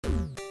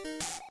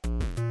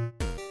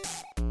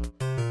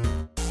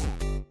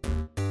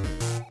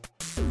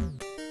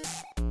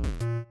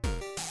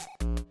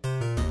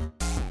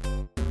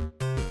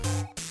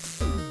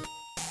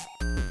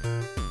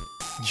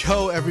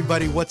Yo,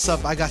 everybody, what's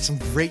up? I got some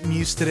great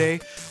news today.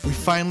 We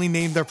finally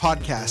named our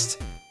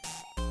podcast.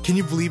 Can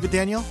you believe it,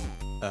 Daniel?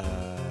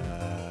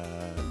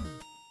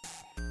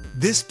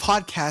 This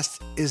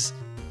podcast is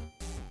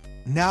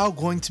now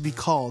going to be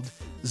called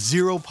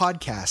Zero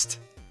Podcast.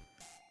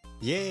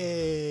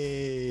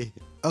 Yay!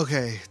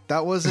 Okay,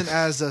 that wasn't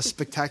as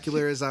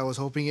spectacular as I was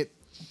hoping it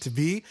to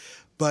be,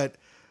 but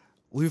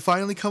we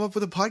finally come up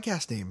with a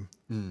podcast name.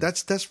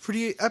 That's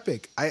pretty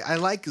epic. I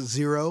like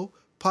Zero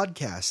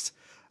Podcast.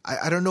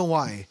 I don't know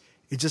why.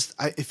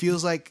 It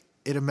feels like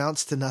it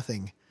amounts to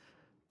nothing,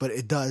 but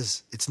it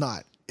does. It's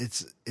not.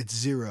 It's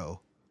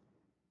zero.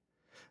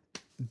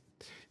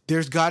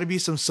 There's got to be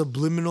some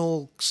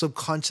subliminal,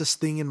 subconscious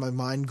thing in my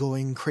mind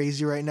going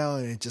crazy right now,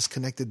 and it just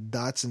connected the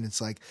dots, and it's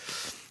like,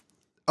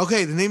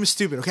 okay, the name is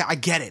stupid. Okay, I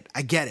get it.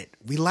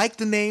 We like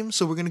the name,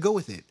 so we're gonna go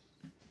with it.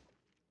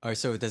 All right,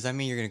 so does that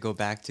mean you're going to go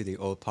back to the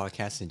old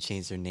podcast and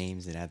change their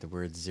names and add the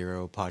word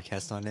Zero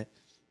Podcast on it?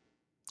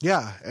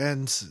 Yeah,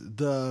 and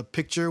the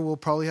picture will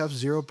probably have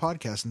Zero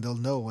Podcast, and they'll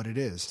know what it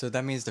is. So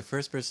that means the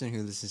first person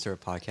who listens to our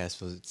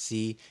podcast will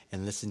see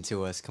and listen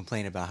to us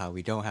complain about how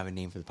we don't have a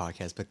name for the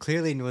podcast, but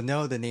clearly will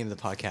know the name of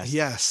the podcast.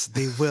 Yes,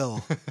 they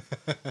will.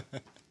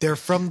 They're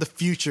from the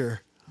future.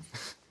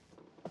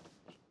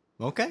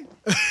 Okay.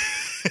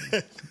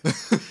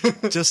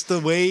 Just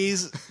the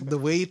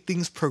way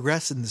things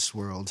progress in this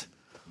world.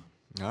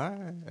 All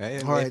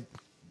right.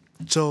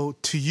 So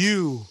to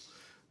you,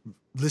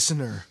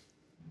 listener,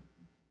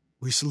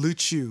 we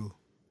salute you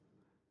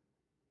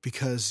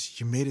because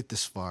you made it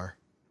this far.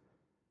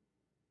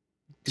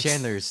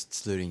 Chandler's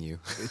saluting you.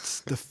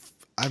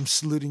 I'm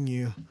saluting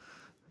you.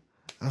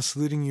 I'm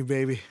saluting you,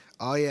 baby.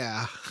 Oh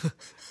yeah.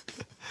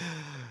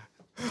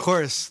 Of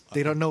course,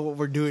 they don't know what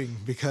we're doing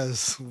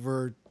because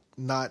we're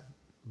not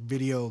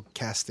video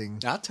casting.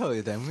 I'll tell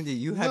you then.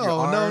 You have your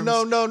arms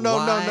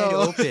wide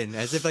open,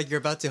 as if like you're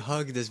about to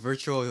hug this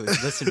virtual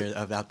listener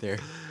out there.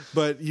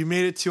 But you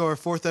made it to our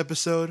 4th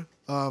episode.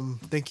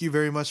 Thank you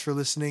very much for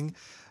listening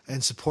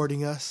and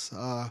supporting us.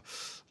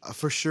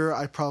 For sure,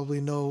 I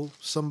probably know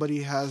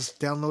somebody has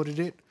downloaded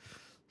it.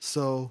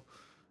 So,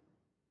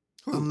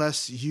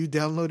 unless you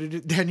downloaded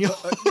it, Daniel.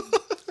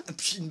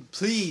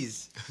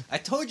 Please. I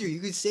told you, you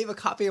could save a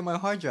copy on my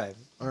hard drive.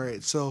 All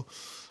right. So,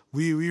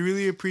 we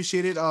really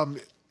appreciate it.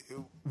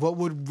 What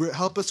would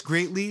help us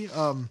greatly,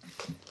 I'm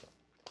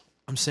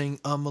saying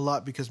a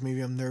lot because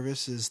maybe I'm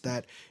nervous, is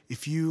that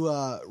if you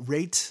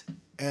rate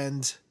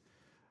and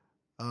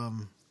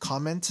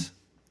comment,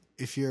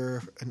 if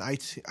you're an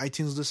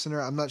iTunes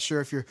listener. I'm not sure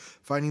if you're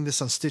finding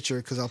this on Stitcher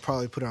because I'll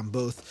probably put it on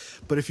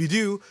both. But if you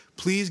do,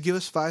 please give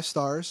us 5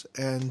 stars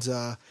and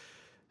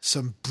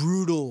some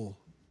brutal,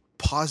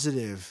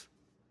 positive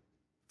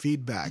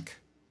feedback.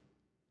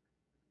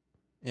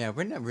 Yeah,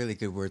 we're not really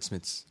good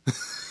wordsmiths.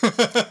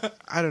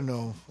 I don't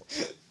know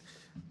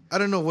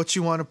what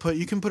you want to put.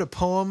 You can put a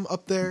poem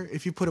up there.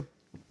 If you put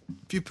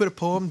a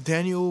poem,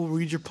 Daniel will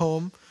read your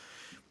poem.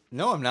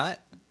 No, I'm not.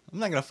 I'm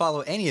not going to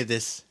follow any of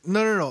this.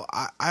 No.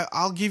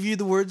 I'll give you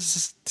the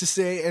words to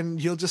say, and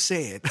you'll just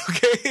say it,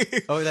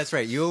 okay? Oh, that's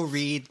right. You'll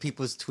read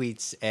people's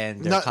tweets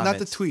and their comments. Not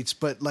the tweets,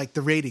 but like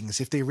the ratings.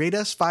 If they rate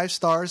us 5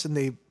 stars and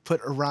they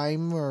put a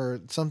rhyme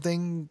or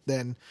something,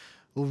 then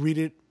we'll read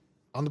it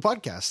on the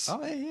podcast.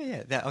 Oh,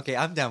 yeah. Okay,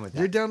 I'm down with that.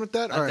 You're down with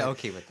that? All right.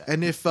 Okay with that.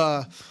 And if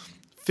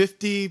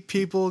 50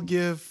 people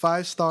give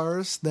 5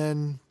 stars,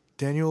 then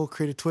Daniel will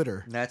create a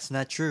Twitter. That's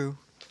not true.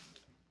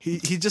 He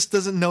just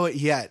doesn't know it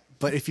yet.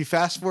 But if you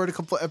fast forward a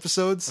couple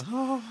episodes,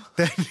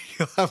 then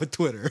you'll have a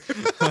Twitter.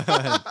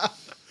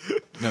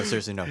 No,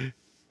 seriously, no.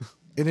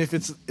 And if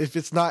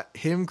it's not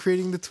him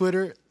creating the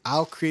Twitter,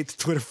 I'll create the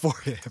Twitter for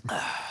him.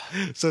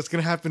 So it's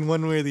gonna happen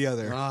one way or the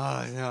other.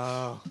 Oh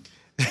no.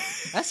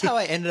 That's how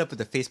I ended up with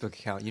a Facebook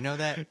account. You know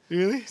that?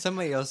 Really?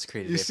 Somebody else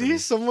created it. You see,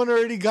 someone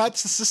already got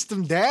the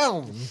system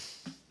down.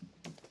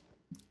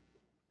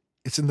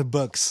 It's in the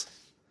books.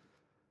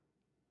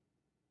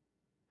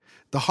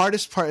 The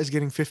hardest part is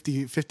getting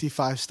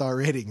 55-star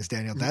ratings,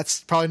 Daniel.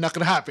 That's probably not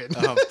going to happen.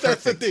 Oh,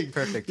 That's the thing.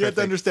 Perfect. You have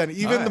to understand.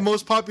 Even the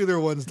most popular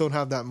ones don't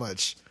have that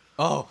much.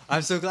 Oh,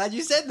 I'm so glad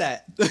you said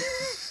that.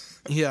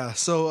 Yeah.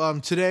 So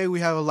today we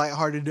have a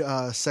lighthearted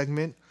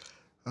segment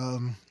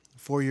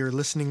for your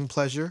listening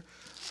pleasure.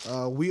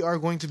 We are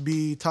going to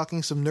be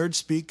talking some nerd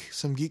speak,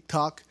 some geek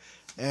talk,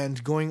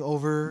 and going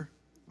over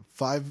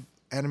 5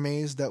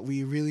 animes that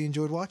we really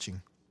enjoyed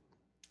watching.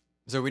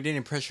 So we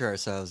didn't pressure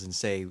ourselves and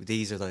say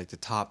these are like the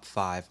top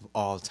 5 of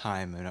all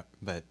time,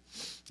 but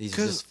these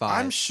are just 5.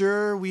 I'm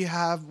sure we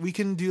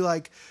can do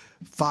like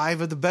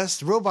 5 of the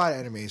best robot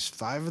animes,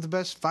 5 of the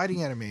best fighting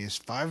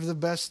animes, 5 of the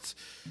best.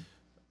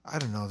 I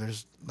don't know.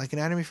 There's like an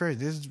anime for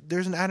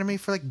there's an anime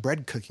for like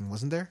bread cooking,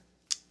 wasn't there?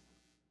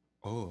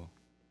 Oh,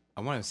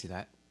 I want to see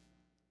that.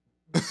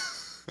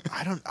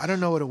 I don't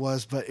know what it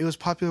was, but it was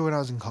popular when I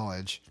was in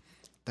college.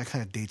 That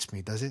kind of dates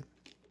me, does it?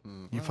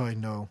 You probably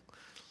know.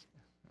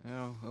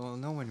 No, well,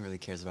 no one really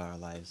cares about our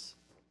lives.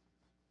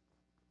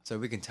 So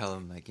we can tell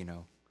them, like,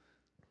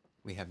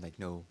 we have, like,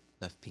 no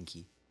left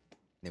pinky.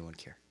 They won't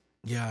care.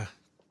 Yeah.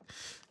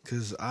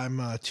 because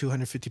I'm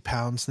 250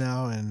 pounds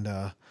now, and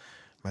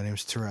my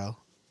name's Terrell.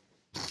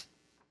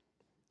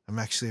 I'm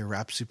actually a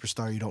rap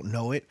superstar. You don't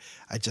know it.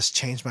 I just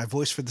changed my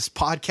voice for this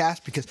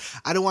podcast because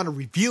I don't want to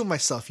reveal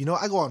myself. You know,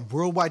 I go on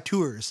worldwide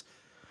tours.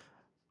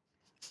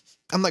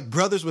 I'm like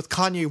brothers with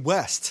Kanye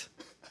West.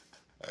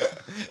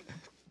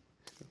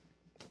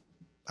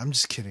 I'm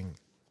just kidding.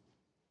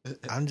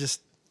 I'm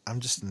just a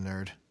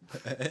nerd.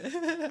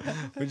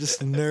 We're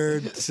just a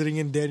nerd sitting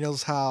in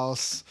Daniel's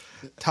house,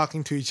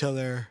 talking to each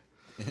other.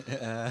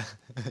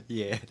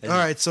 Yeah. All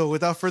right, so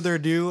without further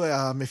ado,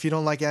 if you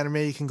don't like anime,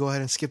 you can go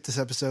ahead and skip this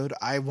episode.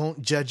 I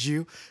won't judge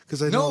you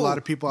because I know a lot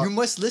of people. You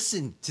must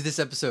listen to this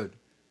episode.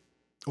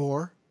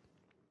 Or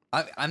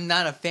I'm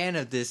not a fan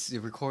of this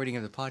recording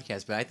of the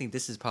podcast, but I think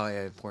this is probably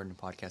an important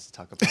podcast to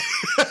talk about.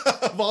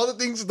 of all the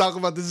things to talk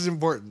about, this is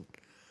important.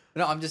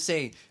 No, I'm just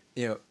saying,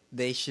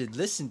 they should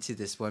listen to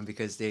this one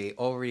because they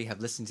already have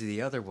listened to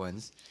the other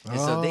ones, and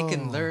so they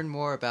can learn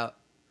more about.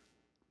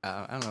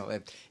 I don't know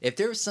if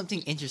there was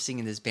something interesting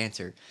in this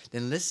banter.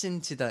 Then listen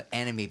to the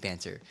anime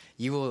banter.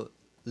 You will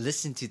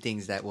listen to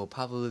things that will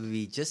probably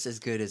be just as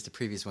good as the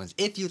previous ones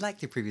if you like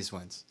the previous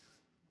ones.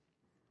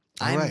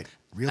 Right,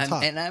 real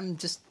talk. And I'm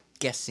just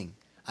guessing.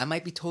 I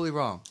might be totally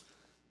wrong,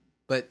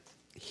 but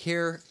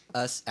hear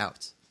us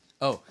out.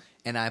 Oh,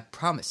 and I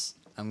promise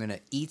I'm gonna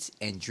eat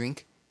and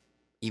drink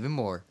even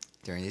more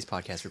during these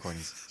podcast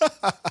recordings.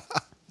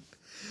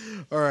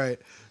 All right.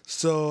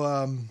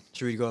 So,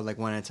 should we go like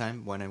one at a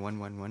time?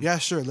 One? Yeah,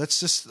 sure. Let's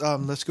just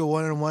let's go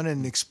one on one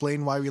and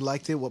explain why we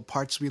liked it, what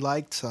parts we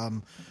liked,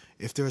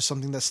 if there was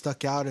something that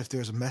stuck out, if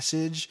there's a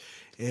message,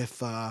 if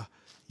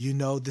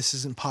this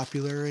isn't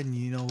popular and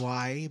you know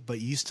why, but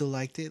you still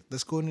liked it.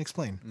 Let's go ahead and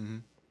explain. Mm-hmm.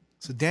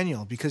 So,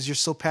 Daniel, because you're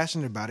so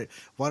passionate about it,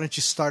 why don't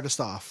you start us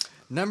off?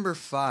 Number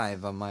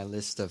 5 on my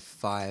list of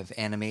 5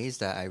 animes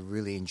that I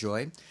really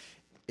enjoy.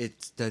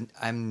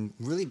 I'm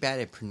really bad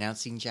at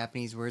pronouncing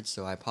Japanese words,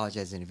 so I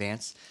apologize in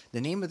advance.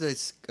 The name of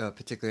this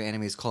particular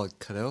anime is called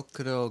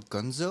Kurokuro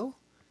Gunzo,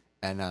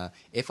 and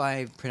if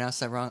I pronounce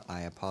that wrong,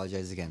 I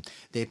apologize again.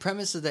 The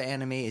premise of the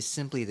anime is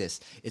simply this.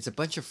 It's a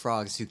bunch of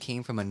frogs who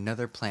came from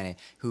another planet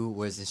who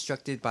was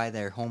instructed by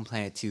their home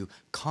planet to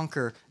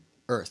conquer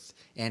Earth,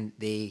 and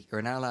they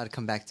are not allowed to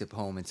come back to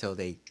home until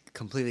they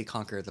completely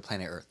conquer the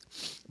planet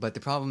Earth. But the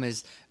problem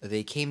is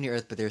they came to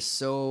Earth, but they're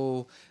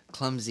so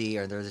clumsy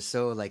or they're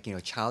so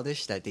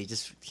childish that they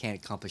just can't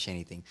accomplish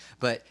anything.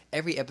 But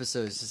every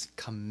episode is just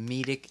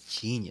comedic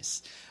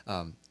genius.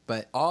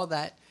 But all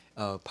that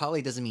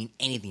probably doesn't mean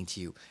anything to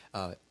you.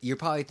 You're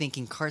probably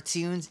thinking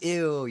cartoons,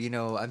 ew,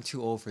 I'm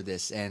too old for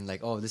this, and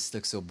this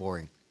looks so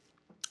boring.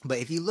 But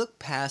if you look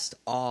past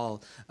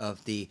all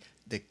of the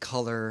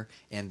color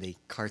and the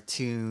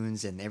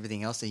cartoons and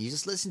everything else, and you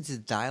just listen to the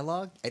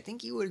dialogue, I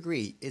think you would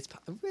agree it's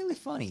really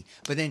funny.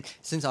 But then,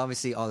 since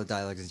obviously all the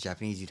dialogue is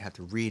Japanese, you'd have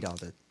to read all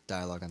the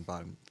dialogue on the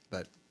bottom.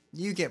 But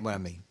you get what I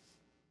mean.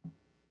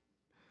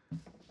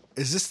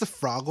 Is this the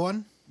frog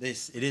one?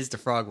 It is the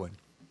frog one.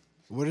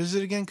 What is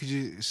it again? Could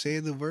you say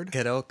the word?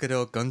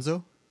 Kurokuro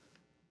Gunzo?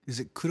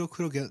 Is it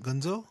Kurokuro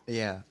Gunzo?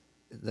 Yeah,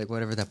 like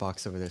whatever that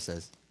box over there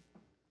says.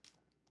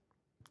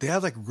 They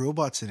have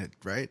robots in it,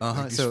 right?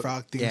 Uh-huh. These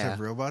frog things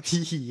have robots.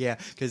 Yeah,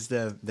 because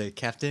the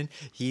captain,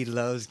 he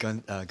loves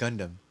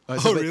Gundam.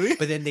 Really?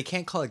 But then they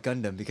can't call it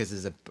Gundam because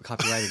it's a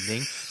copyrighted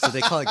thing, so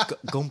they call it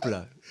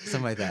Gunpla,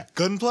 something like that.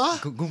 Gunpla?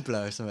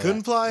 Gunpla or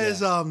something. Gunpla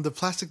is the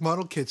plastic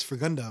model kits for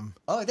Gundam.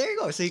 Oh, there you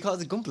go. So he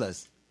calls it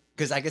Gunplas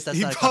because I guess that's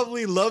he not. He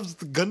probably loves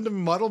the Gundam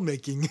model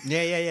making.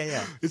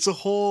 Yeah. It's a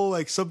whole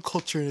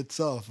subculture in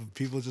itself of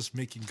people just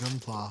making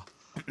Gunpla.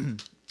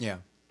 Yeah.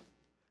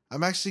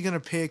 I'm actually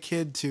gonna pay a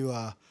kid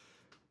to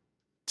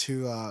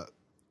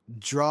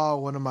draw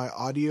one of my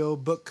audio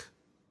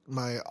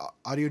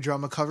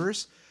drama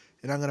covers,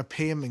 and I'm gonna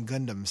pay him in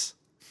Gundams.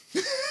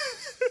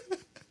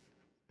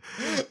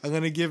 I'm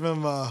gonna give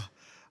him. I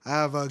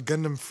have a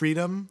Gundam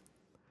Freedom.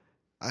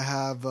 I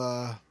have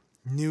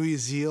Nui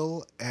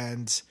Zeal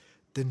and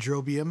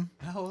Dendrobium.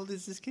 How old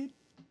is this kid?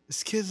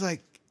 This kid's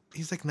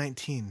he's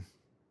 19.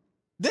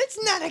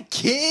 That's not a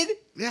kid.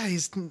 Yeah,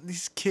 he's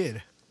a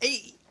kid.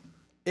 Hey,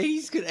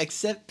 he's gonna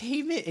accept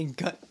payment in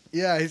Gundam.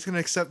 Yeah, he's gonna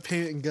accept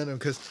payment in Gundam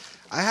because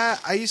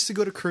I used to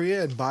go to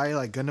Korea and buy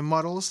Gundam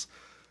models,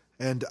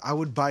 and I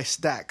would buy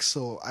stacks,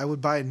 so I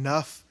would buy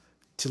enough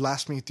to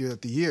last me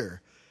throughout the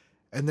year.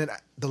 And then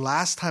the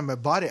last time I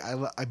bought it,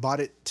 I bought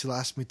it to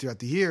last me throughout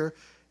the year,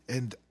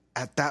 and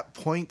at that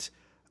point,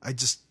 I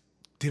just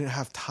didn't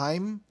have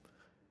time,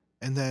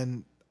 and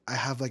then I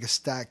have a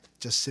stack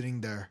just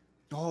sitting there.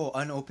 Oh,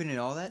 unopened and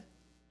all that?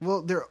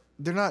 Well,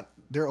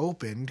 they're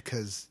opened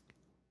because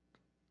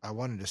I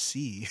wanted to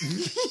see.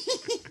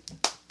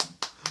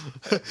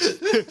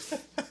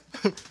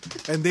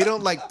 And they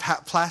don't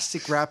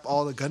plastic wrap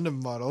all the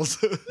Gundam models.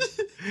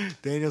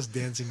 Daniel's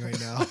dancing right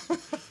now.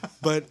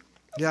 But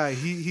yeah,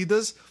 he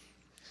does.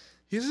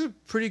 He's a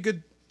pretty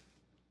good.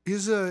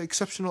 He's an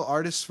exceptional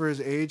artist for his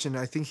age, and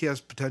I think he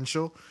has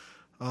potential.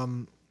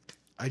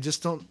 I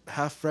just don't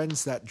have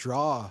friends that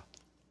draw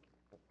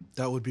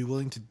that would be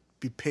willing to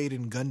be paid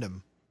in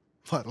Gundam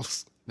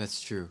models. That's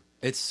true.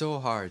 It's so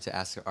hard to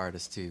ask an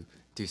artist to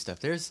do stuff.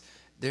 There's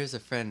a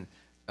friend.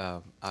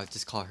 I'll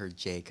just call her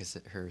Jay because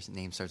her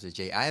name starts with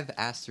J. I've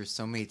asked her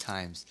so many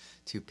times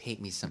to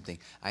paint me something.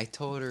 I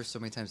told her so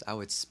many times I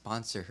would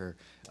sponsor her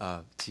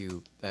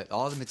to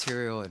all the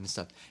material and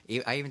stuff.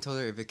 I even told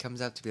her if it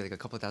comes out to be like a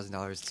couple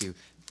 $1,000s to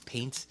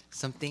paint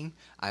something,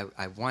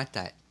 I want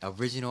that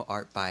original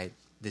art by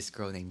this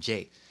girl named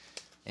Jay.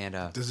 And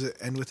does it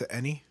end with an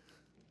any?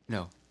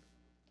 No.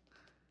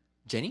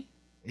 Jenny?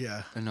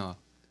 Yeah. No.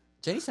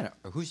 Jenny's not.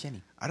 Who's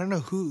Jenny? I don't know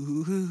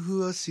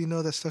who else you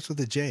know that starts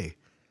with a J.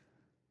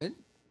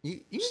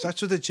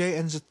 Starts with a J,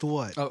 ends with the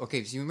what? Oh,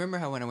 okay. So you remember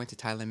how when I went to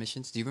Thailand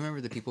missions? Do you remember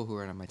the people who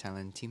were on my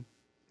Thailand team?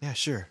 Yeah,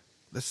 sure.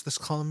 Let's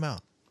call them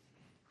out.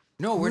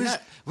 No, we're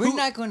not. We're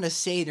not going to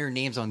say their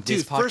names on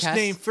this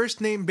podcast. First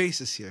name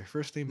basis here.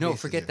 First name. No,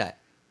 forget that.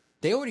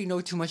 They already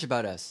know too much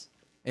about us,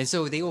 and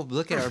so they will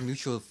look at our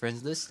mutual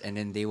friends list and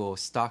then they will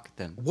stalk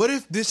them. What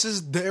if this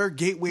is their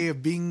gateway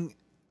of being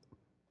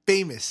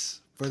famous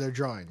for their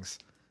drawings?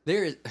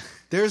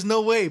 There's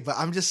no way, but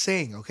I'm just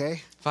saying.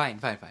 Okay. Fine.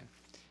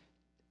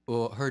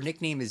 Well, her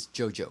nickname is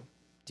JoJo.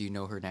 Do you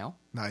know her now?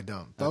 No, I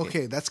don't. But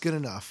okay, that's good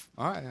enough.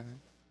 All right.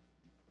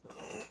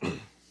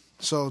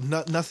 So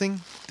nothing.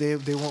 They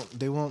won't.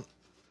 They won't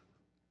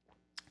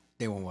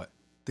what?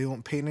 They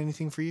won't paint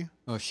anything for you.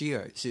 Oh, she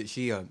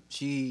she's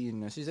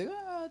like,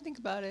 think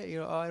about it.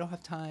 I don't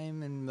have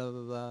time and blah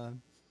blah blah.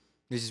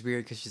 Which is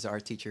weird because she's an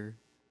art teacher,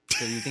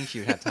 so you think she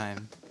would have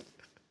time.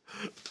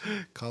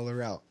 Call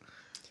her out.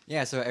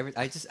 Yeah, so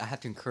I have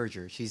to encourage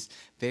her. She's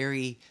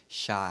very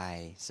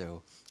shy,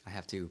 so I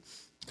have to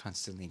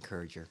constantly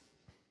encourage her.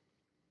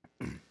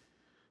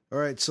 All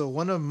right, so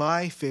one of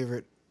my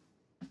favorite.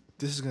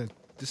 This is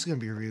gonna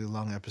be a really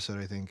long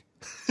episode, I think.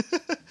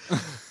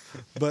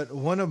 But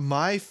one of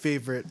my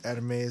favorite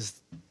animes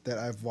that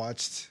I've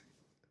watched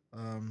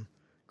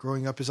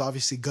growing up is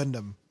obviously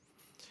Gundam,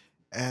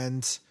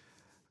 and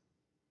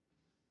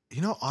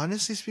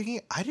honestly speaking,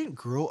 I didn't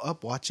grow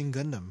up watching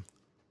Gundam.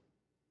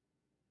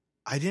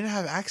 I didn't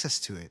have access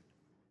to it.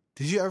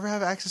 Did you ever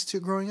have access to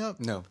it growing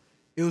up? No.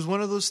 It was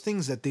one of those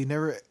things that they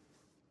never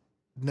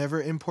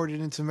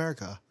imported into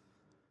America.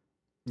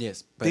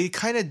 Yes, but they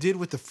kind of did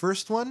with the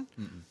first one,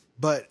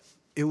 but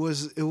it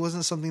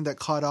wasn't something that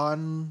caught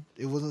on.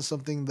 It wasn't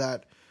something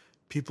that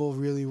people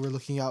really were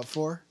looking out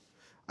for.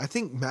 I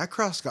think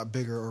Macross got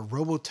bigger, or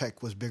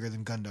Robotech was bigger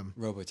than Gundam.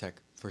 Robotech,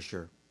 for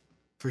sure.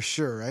 For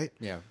sure, right?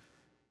 Yeah.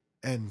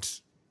 And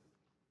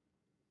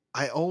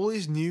I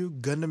always knew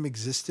Gundam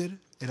existed,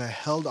 and I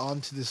held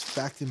on to this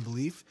fact and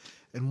belief.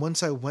 And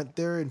once I went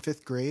there in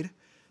 5th grade,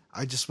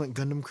 I just went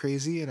Gundam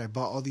crazy, and I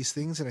bought all these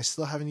things, and I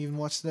still haven't even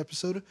watched an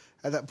episode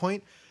at that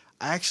point.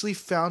 I actually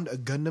found a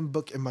Gundam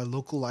book in my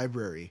local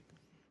library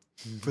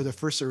for the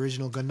first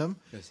original Gundam,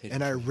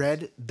 and I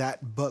read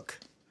that book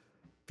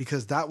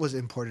because that was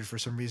imported for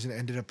some reason. It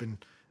ended up in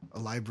a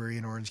library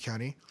in Orange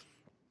County.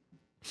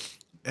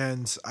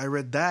 And I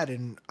read that,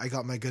 and I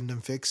got my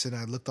Gundam fix, and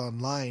I looked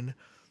online.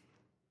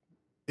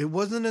 It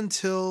wasn't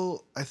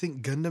until, I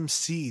think, Gundam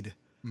Seed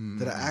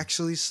that I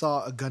actually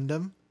saw a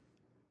Gundam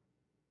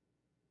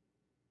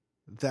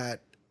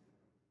that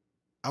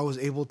I was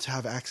able to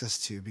have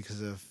access to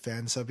because of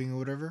fan subbing or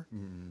whatever.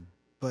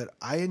 But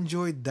I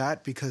enjoyed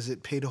that because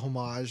it paid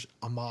homage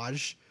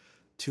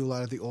to a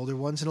lot of the older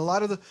ones. And a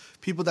lot of the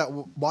people that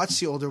watch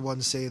the older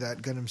ones say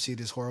that Gundam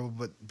Seed is horrible,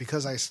 but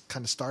because I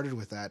kind of started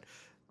with that,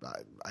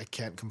 I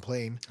can't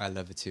complain. I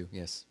love it too,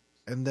 yes.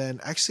 And then,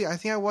 actually, I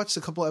think I watched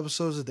a couple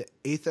episodes of the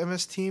 8th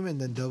MS Team and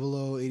then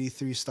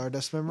 0083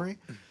 Stardust Memory.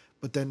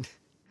 But then,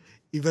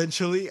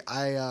 eventually,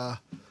 I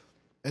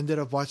ended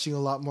up watching a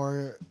lot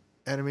more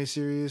anime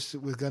series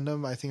with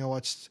Gundam.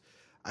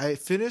 I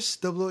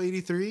finished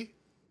 0083.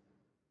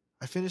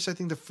 I finished, I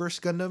think, the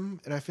first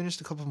Gundam, and I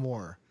finished a couple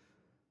more.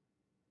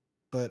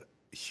 But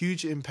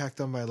huge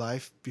impact on my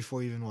life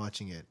before even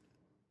watching it.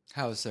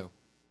 How so?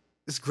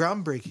 It's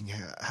groundbreaking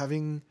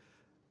having...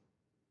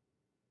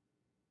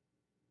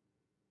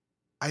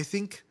 I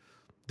think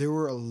there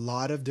were a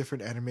lot of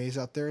different animes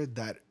out there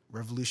that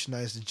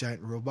revolutionized the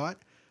giant robot,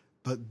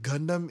 but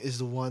Gundam is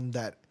the one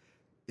that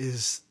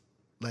is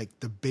like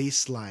the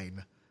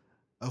baseline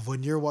of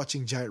when you're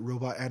watching giant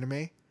robot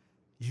anime,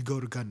 you go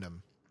to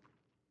Gundam.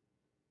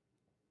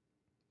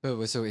 But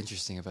what's so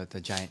interesting about the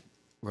giant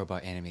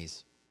robot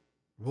animes?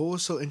 What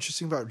was so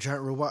interesting about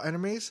giant robot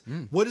animes?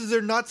 What is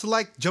there not to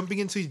like jumping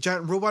into a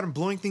giant robot and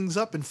blowing things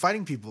up and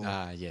fighting people?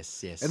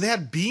 Yes. And they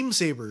had beam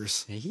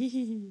sabers.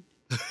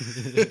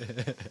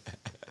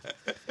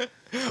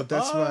 But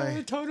that's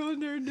my total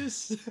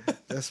nerdness.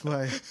 That's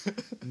my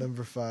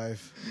number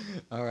 5.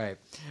 All right,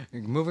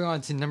 moving on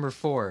to number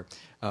 4.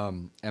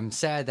 I'm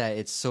sad that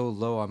it's so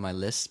low on my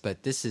list,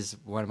 but this is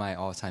one of my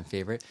all-time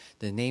favorite.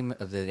 The name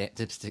of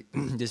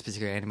this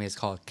particular anime is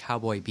called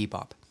Cowboy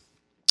Bebop.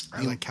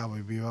 I like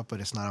Cowboy Bebop,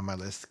 but it's not on my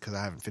list because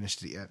I haven't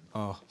finished it yet.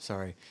 Oh,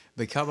 sorry.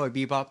 But Cowboy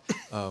Bebop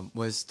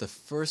was the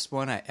first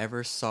one I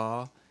ever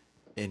saw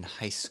in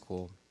high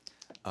school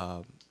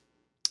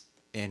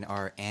in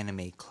our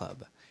anime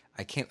club.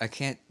 I can't.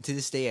 To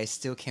this day, I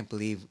still can't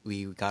believe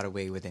we got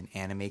away with an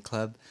anime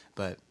club.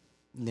 But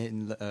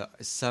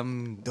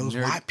those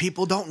white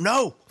people don't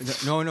know.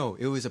 No,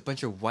 it was a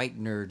bunch of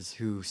white nerds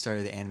who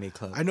started the anime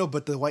club. I know,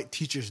 but the white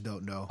teachers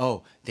don't know.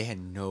 Oh, they had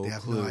no clue. They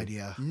have no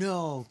idea.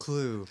 No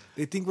clue.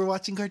 They think we're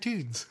watching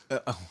cartoons.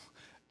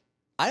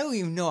 I don't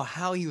even know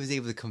how he was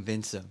able to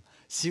convince them.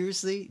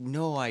 Seriously,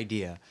 no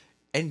idea.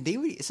 And they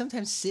would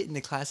sometimes sit in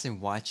the class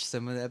and watch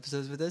some of the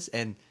episodes with us,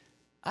 and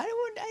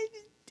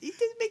it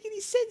didn't make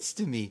any sense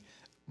to me.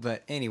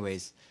 But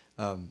anyways,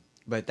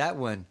 but that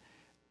one,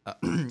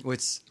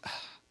 it's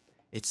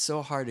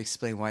so hard to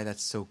explain why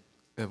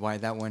why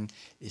that one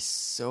is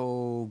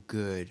so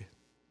good.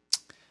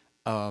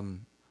 All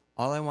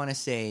I want to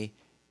say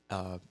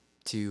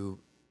to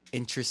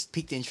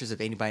pique the interest of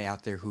anybody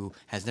out there who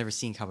has never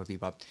seen Cowboy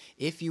Bebop,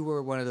 if you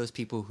were one of those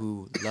people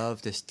who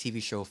love this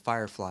TV show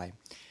Firefly,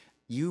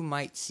 you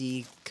might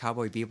see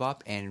Cowboy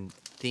Bebop and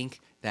think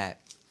that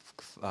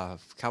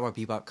Cowboy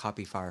Bebop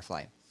copied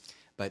Firefly.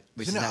 But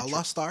which Isn't is it not Outlaw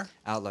true. Star?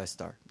 Outlaw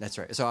Star. That's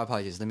right. So I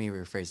apologize. Let me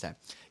rephrase that.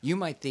 You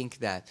might think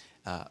that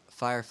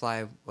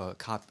Firefly,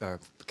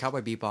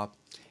 Cowboy Bebop,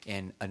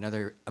 and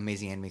another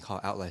amazing anime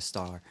called Outlaw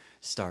Star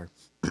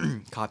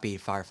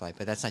copied Firefly,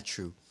 but that's not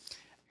true.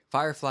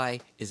 Firefly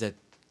is a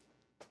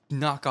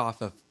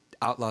knockoff of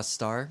Outlaw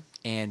Star,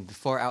 and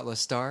before Outlaw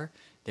Star,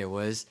 there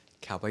was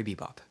Cowboy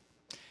Bebop.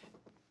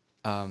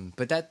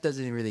 But that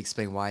doesn't really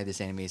explain why this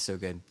anime is so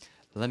good.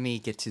 Let me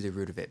get to the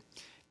root of it.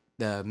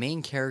 The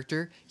main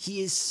character,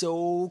 he is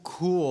so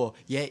cool,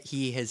 yet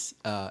he has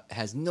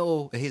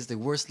the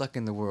worst luck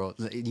in the world,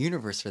 the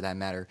universe for that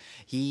matter.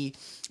 He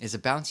is a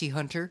bounty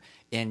hunter,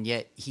 and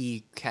yet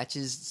he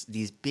catches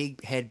these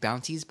big head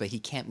bounties, but he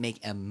can't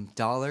make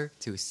 $1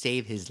 to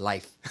save his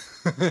life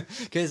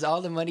because all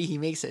the money he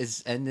makes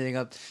is ending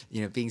up,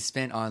 being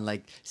spent on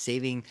like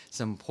saving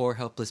some poor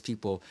helpless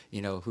people,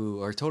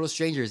 who are total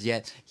strangers.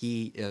 Yet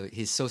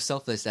he's so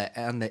selfless that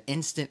on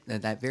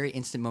that very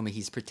instant moment,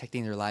 he's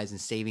protecting their lives and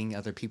saving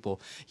other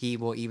people. He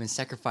will even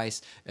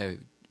sacrifice,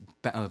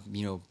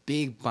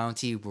 big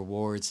bounty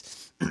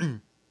rewards.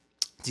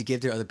 To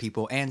give to other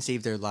people and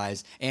save their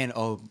lives, and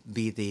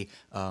be the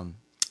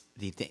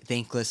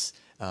thankless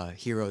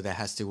hero that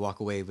has to walk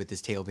away with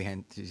his tail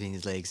between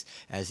his legs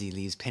as he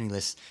leaves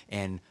penniless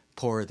and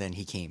poorer than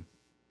he came.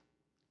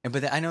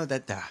 But I know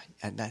that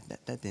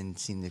didn't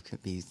seem to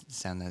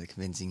sound that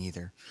convincing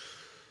either.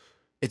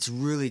 It's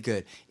really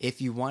good. If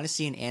you want to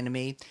see an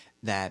anime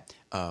that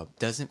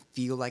doesn't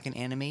feel like an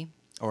anime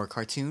or a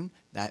cartoon,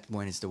 that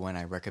one is the one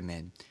I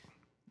recommend.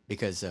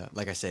 Because,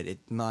 like I said, a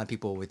lot of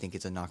people would think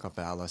it's a knockoff of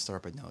Outlaw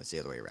Star, but no, it's the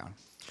other way around.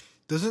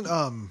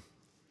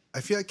 I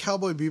feel like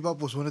Cowboy Bebop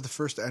was one of the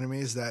first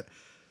animes that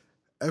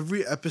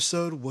every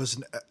episode was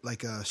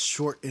like a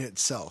short in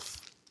itself.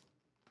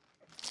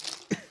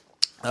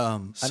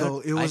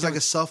 So it was like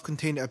a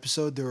self-contained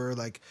episode. There were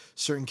like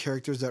certain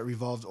characters that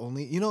revolved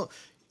only. Have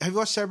you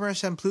watched Samurai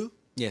Champloo?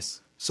 Yes.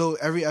 So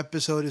every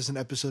episode is an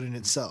episode in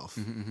itself.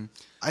 Mm-hmm.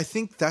 I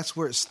think that's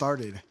where it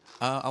started.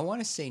 I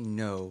want to say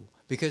no.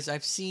 Because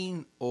I've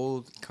seen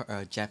old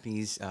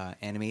Japanese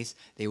animes,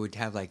 they would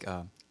have like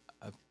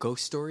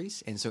ghost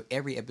stories, and so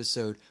every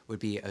episode would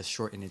be a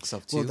short in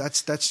itself too. Well,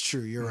 that's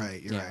true. You're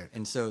right. You're right.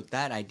 And so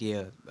that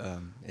idea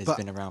has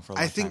been around for a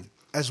long time. I think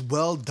as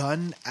well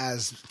done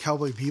as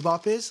Cowboy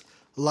Bebop is,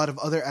 a lot of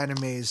other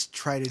animes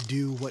try to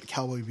do what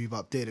Cowboy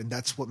Bebop did, and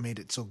that's what made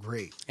it so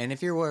great. And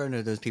if you're one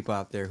of those people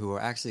out there who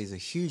are actually a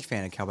huge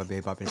fan of Cowboy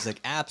Bebop and is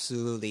like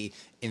absolutely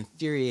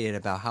infuriated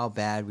about how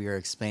bad we are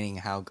explaining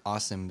how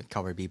awesome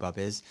Cowboy Bebop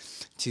is,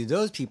 to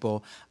those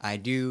people, I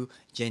do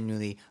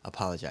genuinely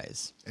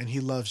apologize. And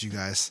he loves you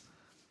guys.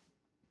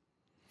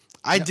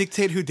 I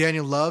dictate who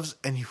Daniel loves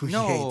and who he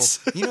hates.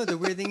 The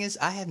weird thing is,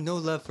 I have no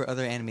love for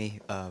other anime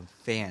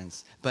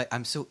fans, but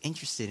I'm so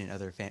interested in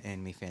other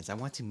anime fans. I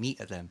want to meet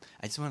them.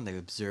 I just want to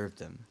observe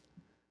them.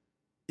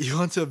 You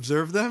want to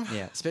observe them?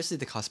 Yeah, especially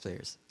the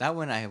cosplayers. That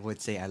one I would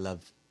say I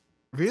love.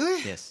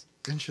 Really? Yes.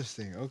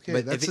 Interesting. Okay,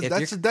 but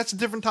that's a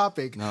different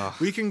topic. No.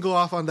 We can go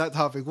off on that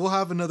topic. We'll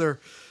have another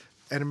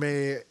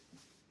anime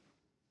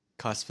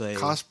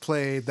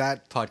cosplay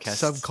that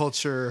podcast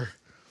subculture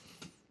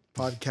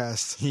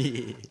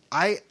podcast.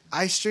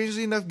 I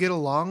strangely enough get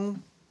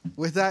along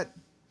with that,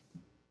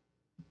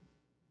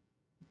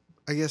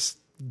 I guess,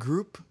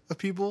 group of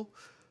people,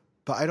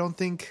 but I don't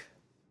think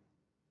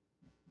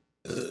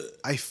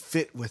I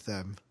fit with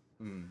them.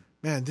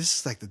 Man, this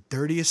is like the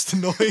dirtiest,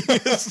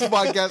 annoyingest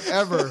podcast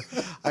ever.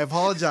 I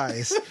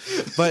apologize,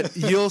 but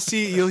you'll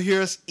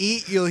hear us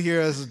eat, you'll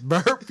hear us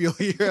burp, you'll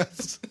hear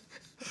us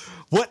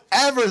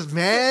whatever,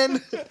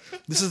 man.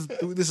 This is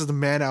the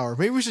man hour.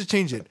 Maybe we should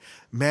change it.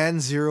 Man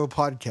Zero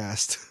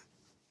Podcast.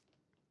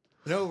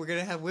 No, we're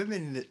gonna have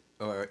women in it,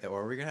 or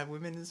are we gonna have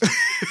women in this?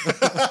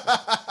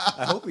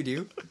 I hope we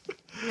do,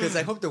 because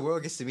I hope the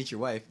world gets to meet your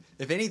wife.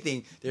 If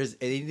anything, there's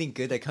anything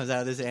good that comes out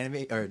of this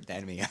anime,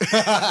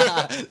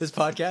 this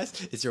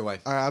podcast, it's your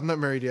wife. All right, I'm not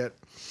married yet.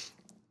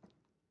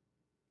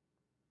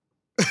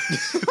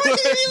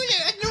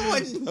 No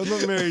one. I'm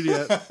not married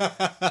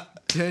yet.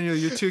 Daniel,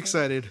 you're too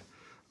excited.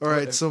 All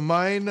right, so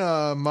mine,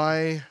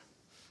 Number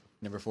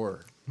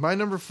 4. my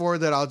number 4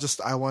 that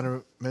I want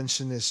to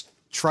mention is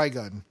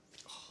Trigun.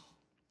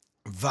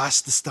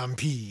 Vast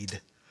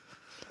Stampede.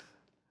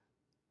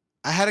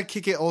 I had to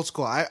kick it old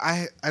school.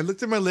 I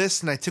looked at my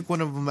list and I took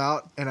one of them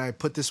out and I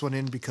put this one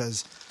in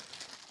because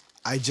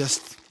I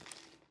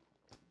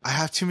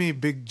have too many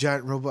big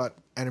giant robot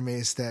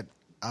animes that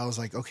I was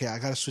like, okay, I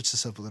gotta switch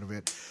this up a little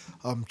bit.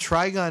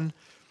 Trigun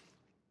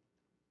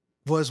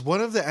was one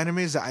of the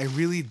animes that I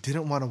really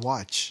didn't want to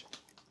watch.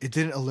 It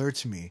didn't alert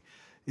to me.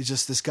 It's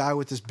just this guy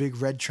with this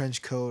big red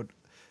trench coat,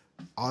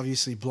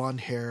 obviously blonde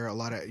hair, a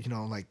lot of,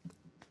 like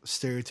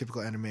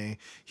stereotypical anime.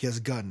 He has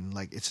a gun,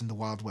 like it's in the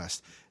Wild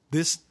West.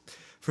 This,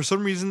 for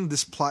some reason,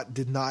 this plot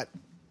did not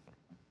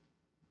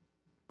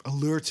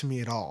allure to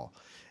me at all.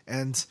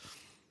 And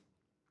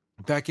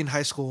back in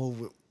high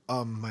school,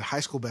 my high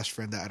school best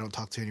friend that I don't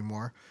talk to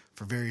anymore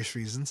for various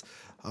reasons,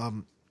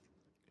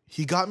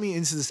 he got me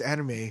into this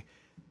anime,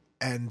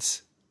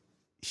 and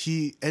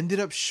he ended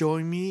up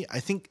showing me, I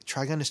think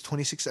Trigun is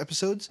 26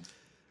 episodes.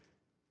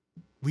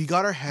 We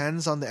got our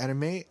hands on the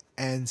anime,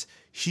 and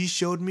he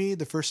showed me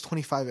the first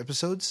 25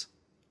 episodes,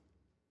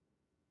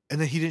 and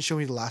then he didn't show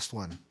me the last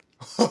one.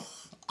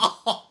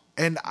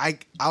 And I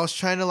was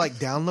trying to like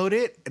download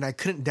it, and I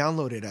couldn't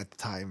download it at the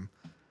time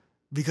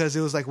because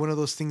it was like one of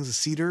those things the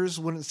seeders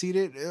wouldn't seed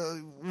it.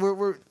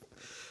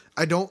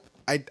 I do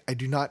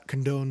not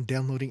condone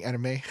downloading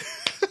anime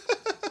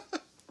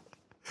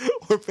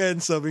or fan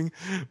subbing.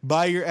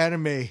 Buy your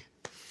anime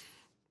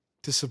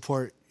to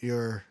support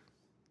your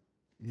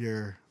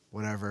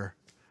whatever,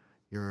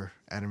 your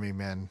anime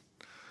man.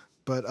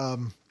 But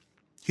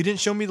he didn't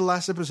show me the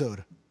last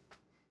episode.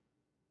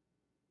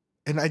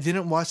 And I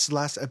didn't watch the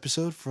last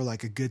episode for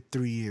like a good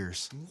 3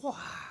 years. Wow.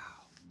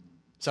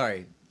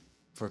 Sorry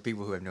for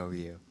people who have no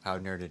idea how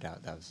nerded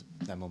out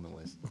that moment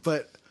was.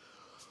 But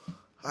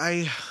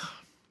I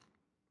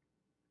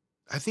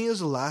think it was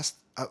the last.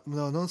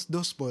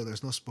 No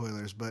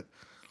spoilers. But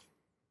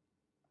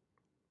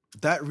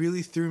that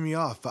really threw me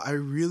off. But I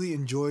really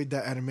enjoyed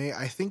that anime.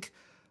 I think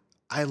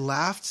I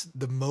laughed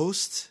the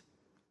most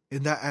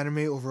in that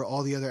anime over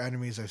all the other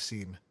animes I've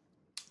seen.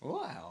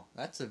 Wow,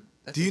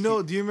 Do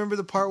you remember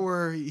the part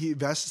where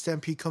Vast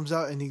Stampede comes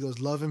out and he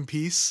goes "Love and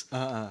Peace"?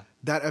 That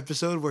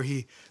episode where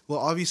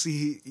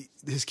obviously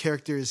his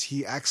character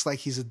he acts like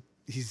he's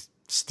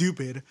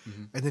stupid,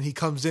 and then he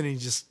comes in and he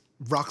just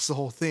rocks the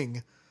whole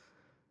thing.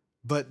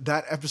 But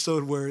that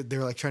episode where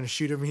they're like trying to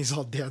shoot him and he's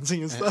all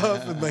dancing and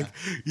stuff, and like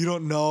you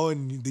don't know,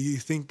 and you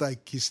think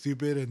like he's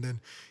stupid, and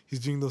then he's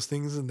doing those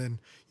things, and then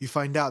you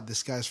find out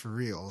this guy's for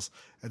reals,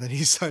 and then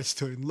he starts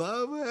doing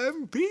love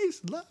and peace.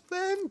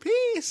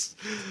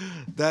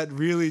 That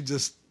really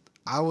just,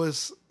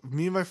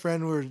 me and my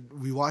friend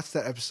we watched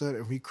that episode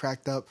and we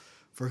cracked up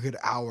for a good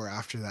hour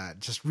after that,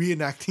 just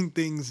reenacting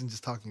things and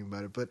just talking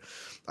about it. But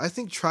I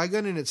think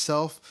Trigun in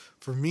itself,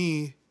 for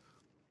me,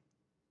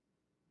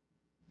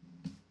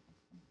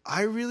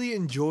 I really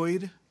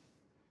enjoyed,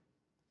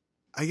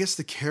 I guess,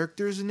 the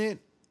characters in it.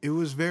 It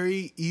was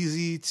very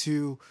easy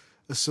to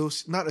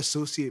not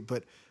associate,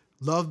 but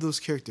love those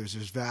characters.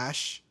 There's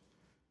Vash.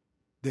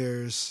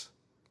 There's,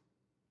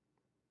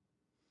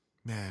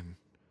 the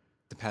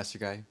pastor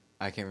guy.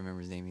 I can't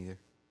remember his name either.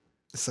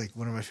 It's like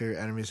one of my favorite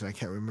animes, and I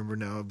can't remember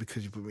now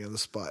because you put me on the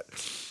spot.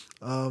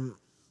 Don't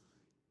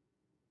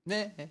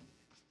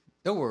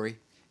worry.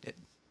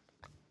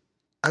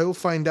 I will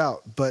find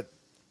out, but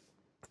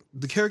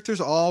the characters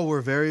all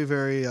were very,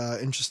 very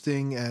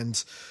interesting,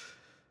 and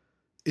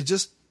it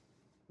just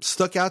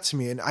stuck out to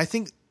me. And I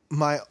think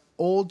my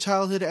old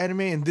childhood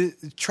anime, and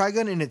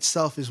Trigun in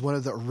itself is one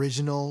of the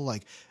original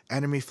like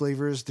anime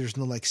flavors. There's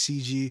no like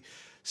CGI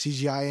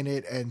in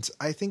it, and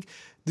I think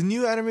the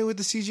new anime with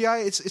the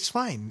CGI, it's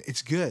fine,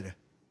 it's good,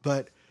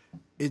 but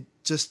it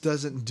just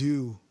doesn't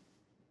do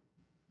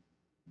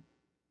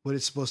what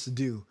it's supposed to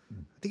do.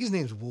 I think his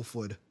name's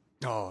Wolfwood.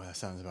 Oh, that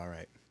sounds about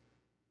right.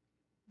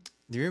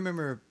 Do you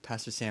remember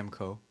Pastor Sam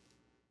Coe?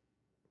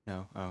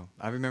 No? Oh.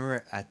 I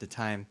remember at the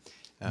time...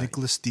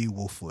 Nicholas D.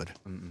 Wolfwood.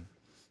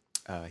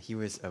 He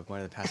was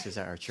one of the pastors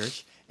at our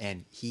church,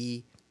 and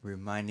he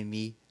reminded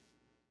me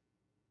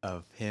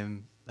of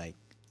him, like...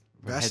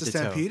 Vast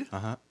Stampede?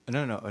 Uh-huh.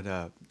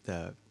 No,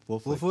 the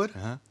Wolfwood. Wolfwood?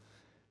 Uh-huh.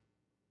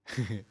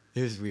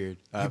 It was weird.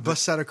 He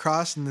busts out a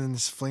cross and then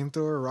his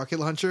flamethrower, rocket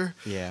launcher.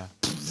 Yeah.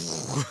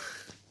 It's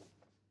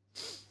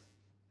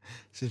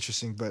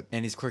interesting, but...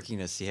 And his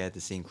quirkiness, he had the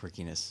same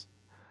quirkiness.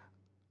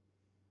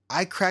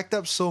 I cracked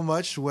up so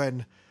much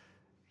when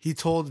he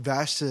told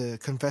Vash to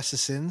confess his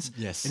sins.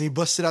 Yes. And he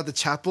busted out the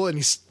chapel and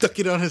he stuck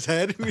it on his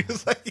head. And he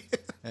was like...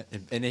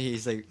 and then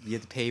he's like, you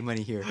have to pay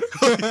money here.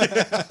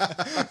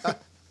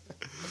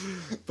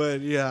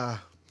 But yeah,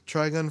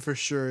 Trigun for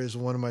sure is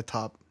one of my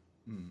top.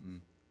 Mm-hmm.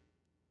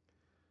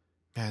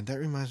 Man, that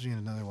reminds me of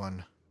another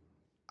one.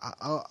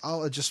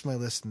 I'll adjust my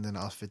list and then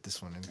I'll fit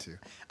this one into.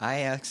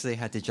 I actually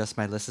had to adjust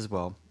my list as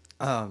well.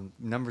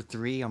 Number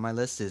 3 on my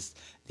list is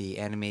the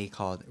anime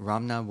called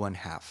Ramna One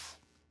Half.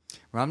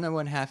 Ramna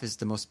One Half is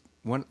the most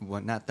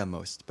not the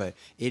most, but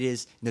it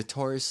is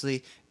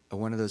notoriously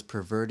one of those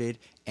perverted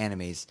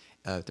animes.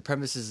 The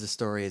premise of the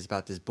story is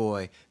about this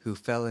boy who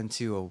fell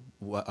into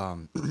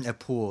a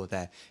pool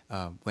that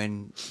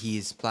when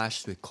he's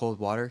splashed with cold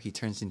water, he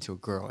turns into a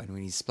girl, and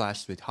when he's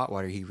splashed with hot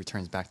water, he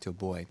returns back to a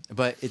boy.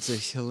 But it's a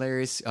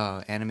hilarious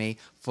anime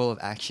full of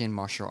action,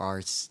 martial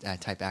arts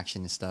type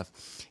action and stuff,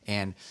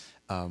 and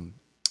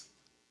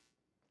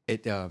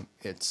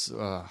it's.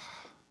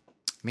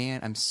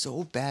 Man, I'm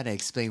so bad at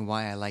explaining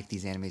why I like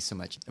these animes so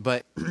much.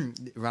 But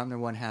Ramner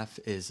One Half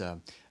is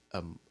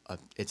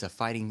it's a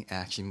fighting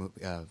action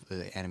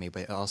anime,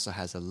 but it also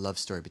has a love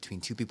story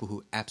between two people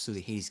who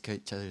absolutely hate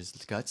each other's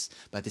guts,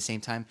 but at the same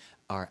time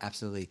are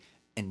absolutely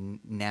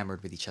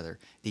enamored with each other.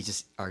 They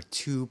just are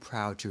too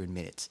proud to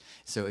admit it.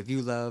 So if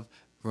you love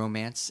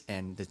romance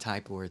and the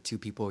type where two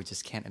people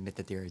just can't admit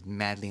that they're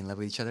madly in love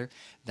with each other,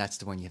 that's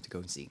the one you have to go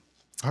and see.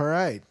 All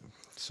right.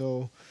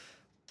 So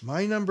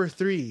my number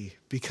 3,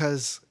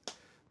 because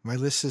my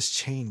list has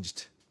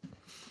changed,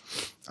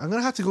 I'm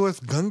going to have to go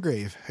with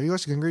Gungrave. Have you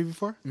watched Gungrave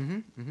before? Mm-hmm.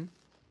 Mm-hmm.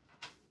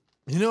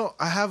 You know,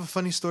 I have a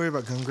funny story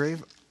about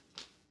Gungrave.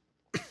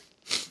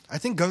 I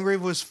think Gungrave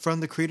was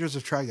from the creators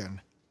of Trigun.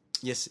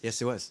 Yes,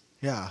 it was.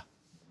 Yeah.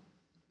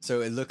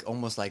 So it looked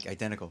almost like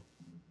identical.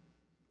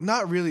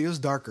 Not really. It was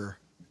darker.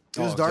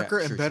 It was darker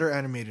and true. better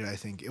animated, I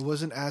think. It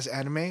wasn't as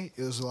anime. It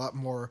was a lot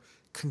more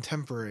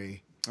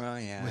contemporary. Oh,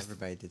 yeah.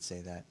 Everybody did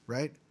say that.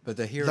 Right? But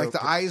the hero... Like,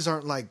 the eyes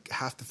aren't, like,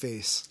 half the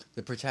face.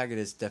 The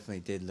protagonist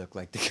definitely did look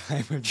like the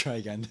guy from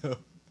Trigun, though.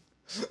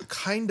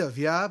 Kind of,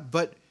 yeah.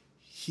 But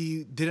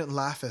he didn't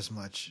laugh as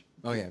much.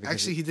 Oh, yeah.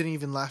 Actually, he didn't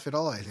even laugh at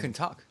all, I think. He couldn't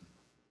talk.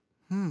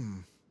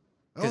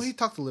 Oh, he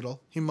talked a little.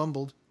 He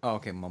mumbled. Oh,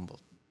 okay.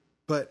 Mumbled.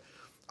 But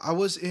I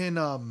was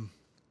in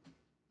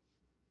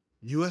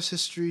U.S.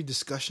 history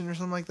discussion or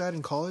something like that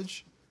in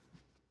college.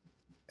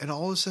 And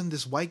all of a sudden,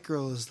 this white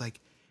girl is like,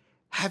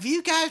 have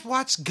you guys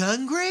watched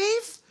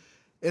Gungrave?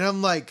 And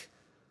I'm like,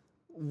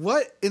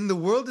 what in the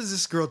world is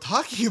this girl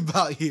talking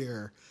about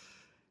here?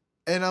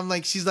 And I'm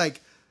like, she's like,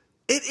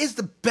 it is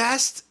the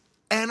best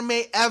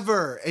anime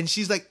ever. And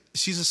she's like,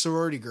 she's a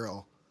sorority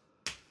girl.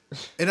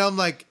 And I'm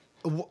like,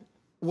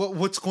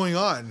 what's going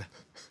on?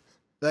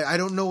 Like, I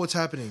don't know what's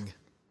happening.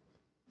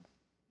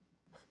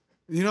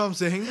 You know what I'm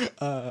saying?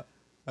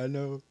 I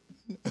know.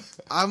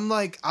 I'm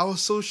like, I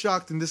was so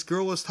shocked. And this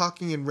girl was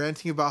talking and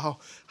ranting about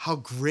how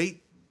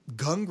great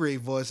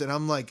Gungrave was. And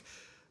I'm like,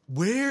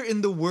 where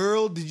in the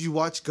world did you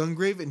watch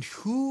Gungrave? And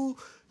who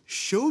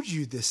showed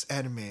you this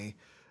anime?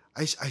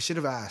 I should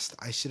have asked.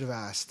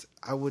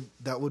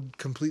 That would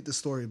complete the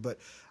story. But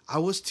I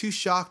was too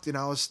shocked and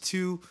I was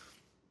too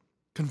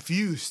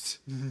confused.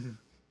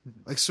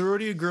 Like,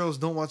 sorority girls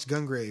don't watch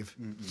Gungrave.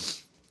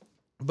 Mm-mm.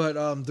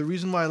 But the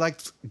reason why I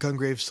liked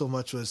Gungrave so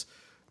much was,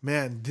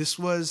 man, this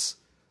was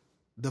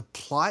the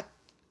plot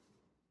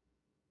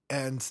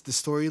and the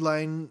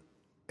storyline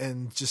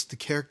and just the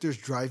characters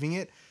driving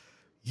it.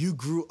 You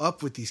grew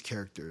up with these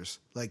characters.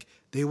 Like,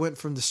 they went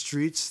from the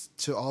streets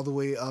to all the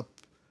way up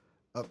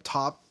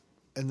top,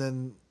 and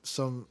then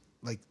some,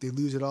 like, they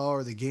lose it all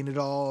or they gain it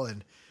all,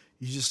 and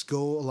you just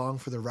go along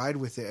for the ride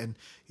with it, and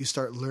you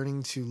start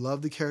learning to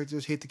love the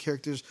characters, hate the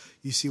characters.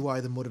 You see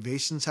why the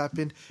motivations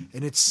happen,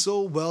 and it's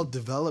so well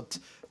developed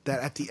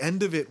that at the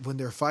end of it, when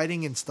they're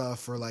fighting and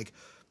stuff, or like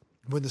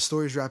when the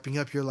story's wrapping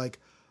up, you're like,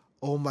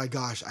 oh my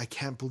gosh, I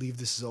can't believe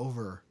this is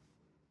over.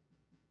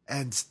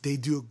 And they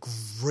do a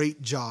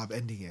great job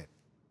ending it.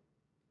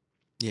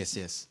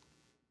 Yes.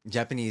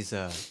 Japanese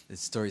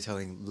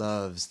storytelling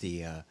loves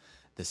the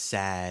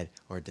sad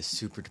or the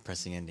super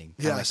depressing ending.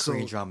 Kind of like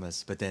Korean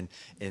dramas, but then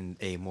in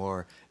a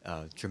more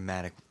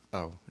dramatic.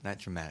 Oh, not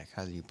dramatic.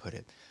 How do you put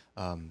it?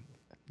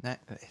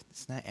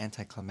 It's not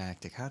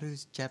anticlimactic. How do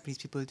Japanese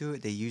people do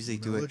it? They usually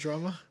do it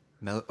melodrama.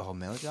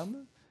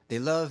 Melodrama. They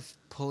love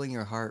pulling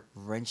your heart,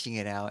 wrenching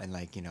it out, and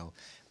like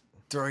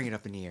throwing it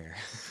up in the air.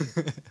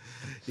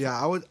 Yeah,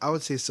 I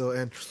would say so,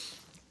 and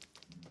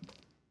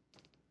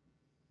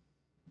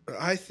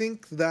I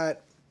think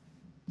that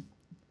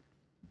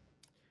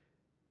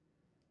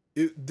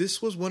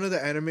this was one of the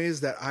animes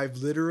that I've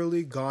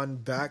literally gone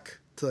back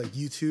to, like,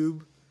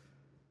 YouTube,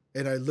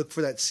 and I look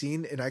for that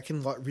scene, and I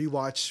can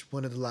rewatch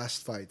one of the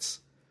last fights,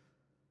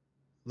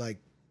 like,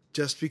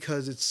 just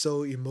because it's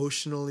so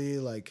emotionally,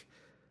 like,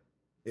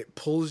 it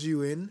pulls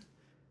you in,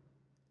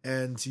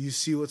 and you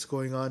see what's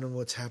going on and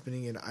what's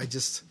happening, and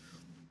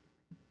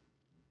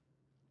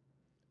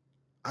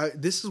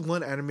this is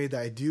one anime that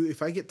I do,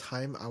 if I get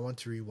time, I want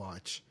to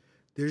rewatch.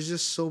 There's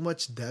just so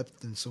much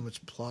depth and so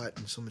much plot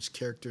and so much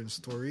character and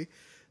story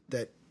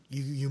that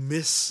you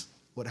miss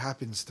what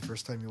happens the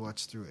first time you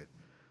watch through it.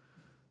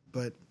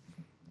 But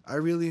I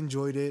really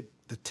enjoyed it.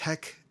 The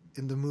tech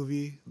in the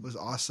movie was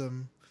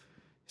awesome.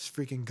 His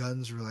freaking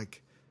guns were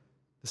like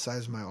the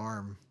size of my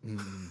arm.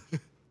 Mm-hmm.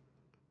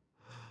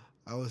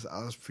 I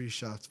was pretty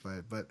shocked by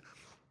it. But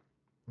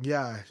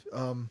yeah,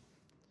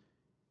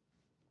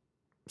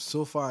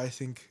 so far I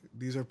think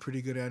these are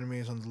pretty good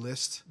animes on the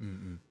list.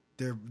 Mm-mm.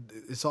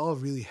 It's all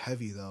really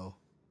heavy though.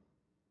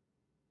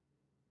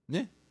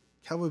 Yeah.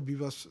 Cowboy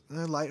Bebop's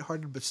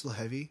lighthearted but still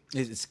heavy.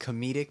 It's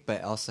comedic,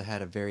 but also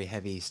had a very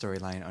heavy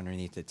storyline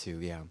underneath it too.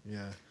 Yeah.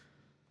 Yeah.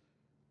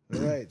 All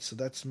right, so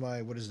that's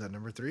my, what is that,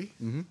 number 3?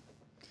 Mm-hmm.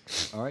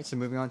 All right, so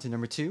moving on to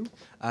number 2.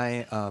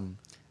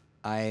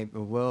 I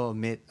will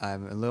admit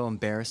I'm a little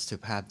embarrassed to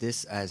have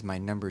this as my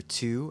number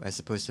 2 as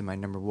opposed to my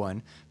number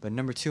 1. But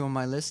number 2 on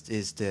my list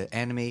is the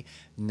anime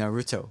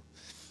Naruto.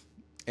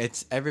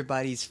 It's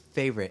everybody's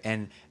favorite.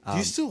 And do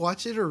you still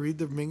watch it or read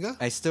the manga?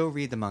 I still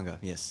read the manga.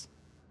 Yes.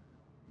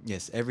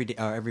 Yes, every day,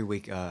 every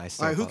week. I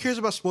still. All right, who cares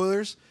about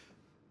spoilers?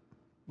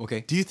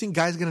 Okay. Do you think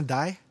Guy's gonna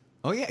die?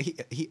 Oh yeah,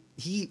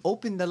 he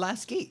opened the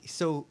last gate.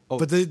 So,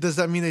 but does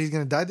that mean that he's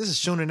gonna die? This is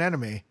shown in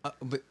anime.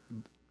 But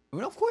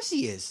well, of course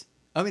he is.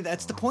 I mean,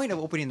 that's the point of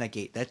opening that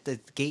gate. That the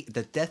gate,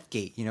 the death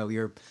gate. You know,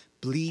 you're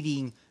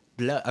bleeding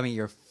blood. I mean,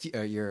 your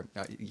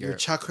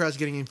chakra is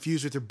getting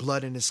infused with your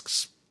blood and is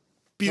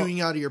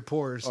spewing out of your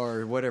pores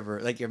or whatever.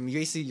 Like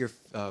basically,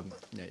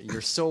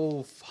 you're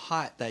so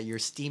hot that you're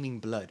steaming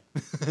blood.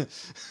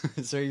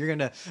 So you're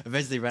gonna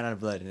eventually run out of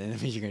blood, and then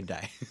it means you're gonna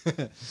die.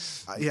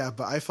 Yeah,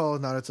 but I follow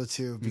Naruto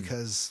too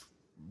because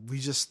we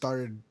just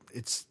started.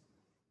 It's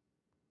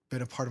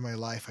been a part of my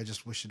life. I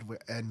just wish it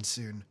would end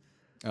soon.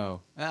 Oh,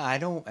 I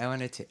don't. I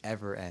want it to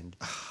ever end.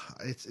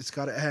 It's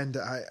got to end.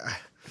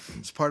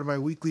 It's part of my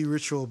weekly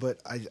ritual, but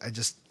I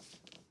just.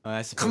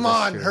 Come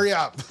on, hurry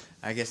up!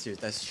 I guess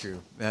that's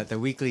true. The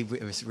weekly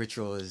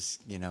ritual is,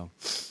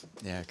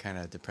 kind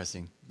of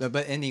depressing.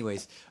 But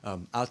anyways,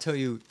 I'll tell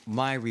you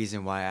my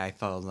reason why I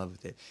fell in love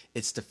with it.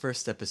 It's the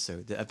first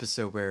episode, the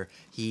episode where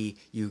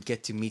you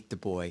get to meet the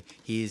boy.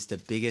 He is the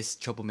biggest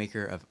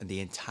troublemaker of the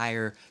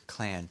entire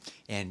clan,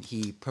 and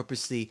he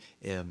purposely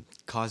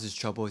causes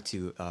trouble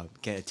to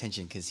get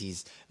attention because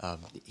he's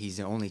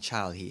the only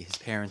child. His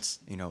parents,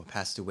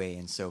 passed away,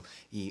 and so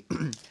he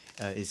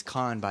is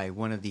conned by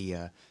one of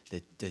the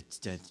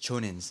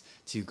chonins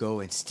to go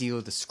and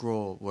steal the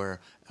scroll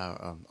where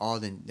all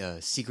the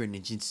secret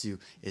ninjutsu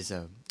is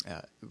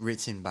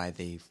written by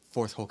the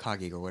fourth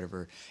Hokage or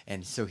whatever,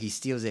 and so he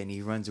steals it and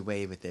he runs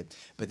away with it.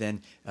 But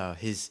then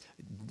his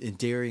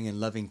endearing and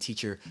loving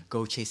teacher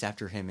go chase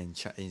after him and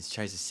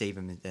tries to save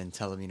him and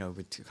tell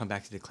him, to come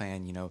back to the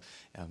clan,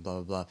 blah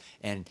blah blah.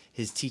 And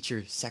his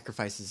teacher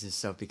sacrifices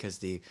himself because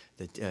the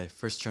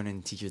first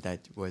shonen teacher that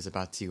was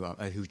about to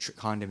who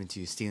conned him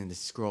into stealing the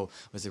scroll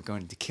was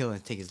going to kill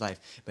and take his life.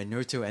 But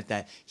Naruto, at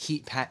that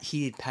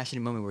heated,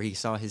 passionate moment where he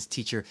saw his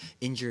teacher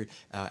injured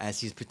as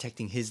he was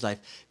protecting his life,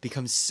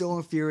 becomes so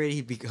infuriated.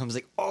 He becomes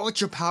like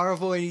ultra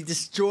powerful and he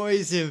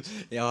destroys him.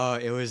 Oh,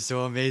 it was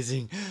so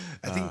amazing.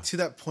 I think to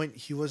that point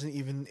he wasn't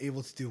even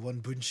able to do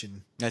one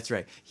bunshin. That's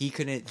right. He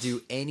couldn't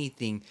do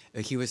anything.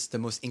 He was the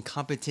most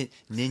incompetent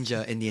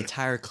ninja in the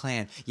entire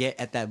clan. Yet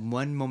at that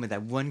one moment,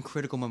 that one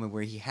critical moment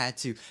where he had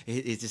to,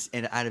 it just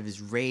out of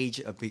his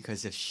rage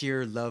because of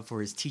sheer love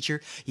for his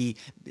teacher, he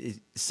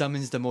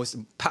summons the most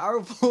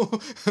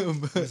powerful.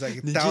 It's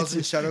like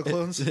 1,000 shadow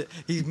clones.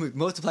 He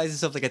multiplies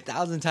himself like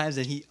 1,000 times,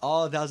 and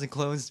all 1,000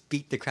 clones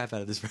beat the crap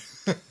out of this.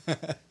 I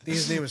think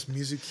his name was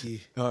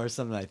Mizuki or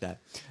something like that.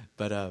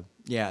 But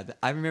yeah,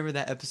 I remember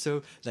that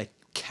episode like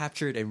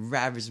captured and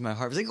ravaged my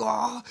heart. I was like,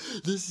 oh,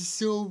 this is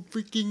so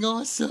freaking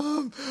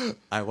awesome.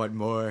 I want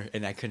more,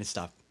 and I couldn't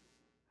stop.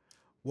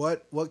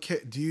 What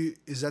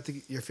is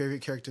that your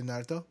favorite character in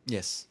Naruto?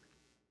 Yes.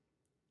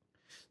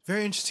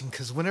 Very interesting,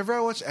 because whenever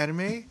I watch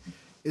anime,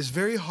 it's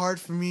very hard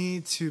for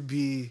me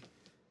to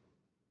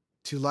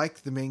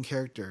like the main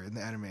character in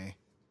the anime.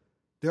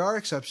 There are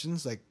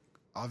exceptions, like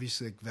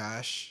obviously like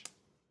Vash.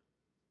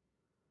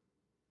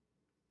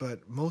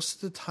 But most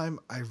of the time,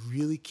 I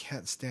really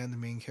can't stand the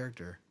main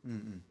character.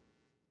 Mm-mm.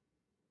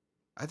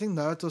 I think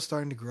Naruto's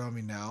starting to grow on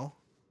me now,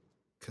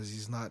 because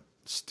he's not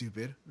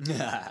stupid.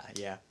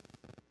 Yeah.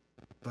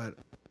 But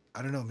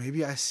I don't know.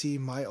 Maybe I see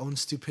my own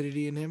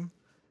stupidity in him,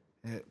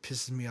 and it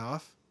pisses me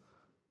off.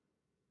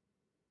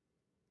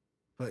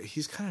 But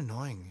he's kind of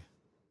annoying.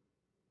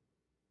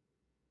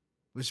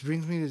 Which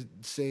brings me to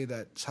say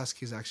that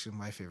Sasuke is actually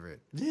my favorite.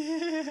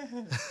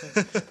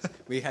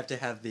 We have to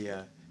have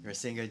the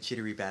Rasengan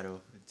Chidori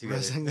battle together.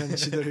 Rasengan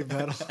Chidori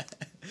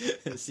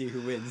battle. See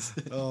who wins.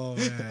 Oh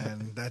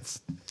man,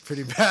 that's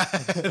pretty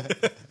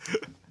bad.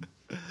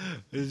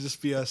 It'd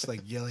just be us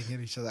like yelling at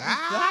each other.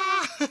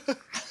 Ah!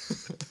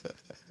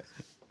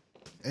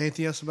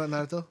 Anything else about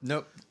Naruto?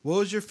 Nope. What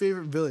was your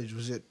favorite village?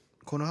 Was it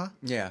Konoha?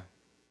 Yeah.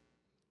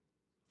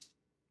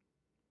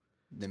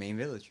 The main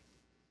village.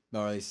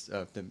 Or at least,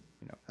 I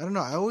don't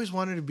know. I always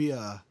wanted to be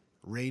a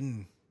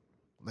rain,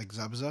 like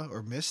Zabuza,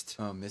 or Mist.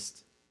 Oh,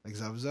 Mist. Like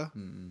Zabuza.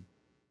 Mm-mm.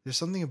 There's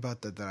something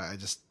about that I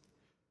just...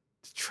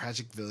 It's a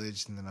tragic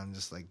village, and then I'm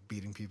just, like,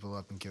 beating people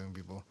up and killing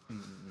people.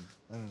 Mm-mm.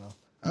 I don't know.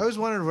 I always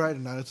wanted to write a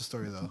Naruto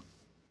story, though.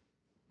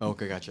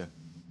 Okay, gotcha.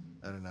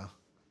 I don't know.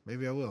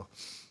 Maybe I will.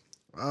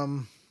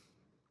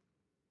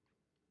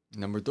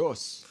 Number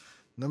dos.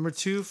 Number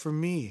 2 for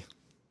me,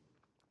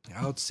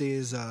 I would say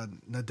is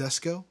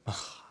Nadesco.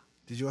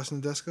 Did you watch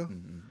Nadesco?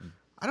 Mm-hmm.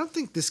 I don't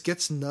think this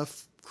gets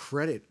enough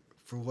credit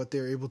for what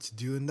they're able to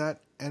do in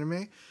that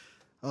anime.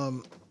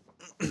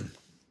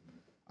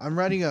 I'm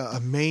writing a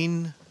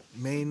main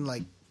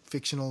like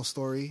fictional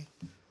story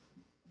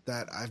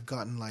that I've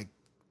gotten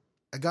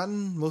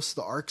most of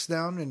the arcs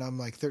down, and I'm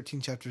like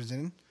 13 chapters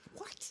in.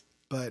 What?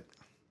 But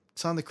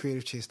it's on the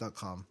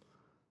creativechase.com.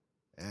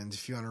 And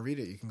if you want to read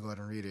it, you can go ahead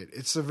and read it.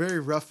 It's a very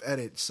rough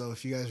edit, so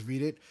if you guys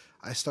read it,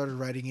 I started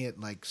writing it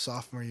like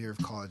sophomore year of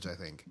college, I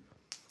think.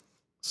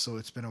 So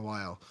it's been a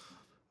while.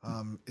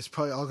 It's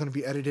probably all going to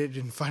be edited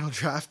in final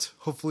draft,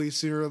 hopefully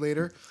sooner or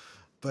later.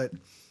 But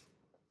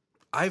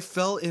I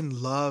fell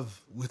in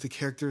love with the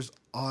characters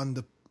on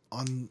the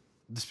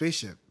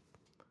spaceship.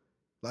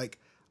 Like,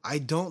 I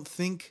don't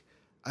think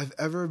I've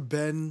ever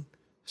been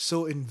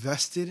so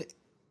invested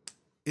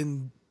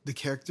in the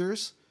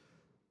characters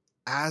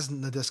as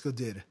Nadesico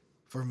did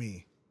for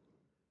me.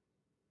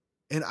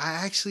 And I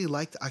actually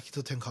liked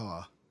Akito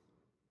Tenkawa.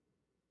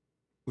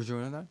 Which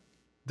one of that?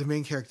 The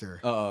main character.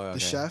 Oh, okay. The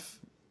chef.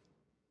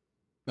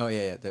 Oh,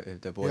 yeah.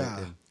 The boy.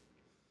 Yeah.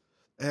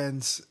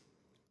 And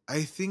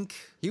I think...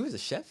 He was a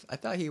chef? I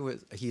thought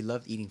he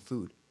loved eating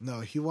food. No,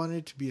 he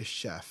wanted to be a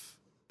chef.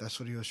 That's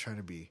what he was trying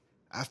to be.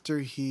 After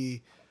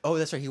he... Oh,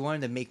 that's right. He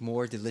wanted to make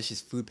more delicious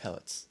food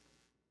pellets.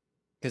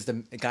 Because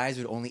the guys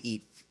would only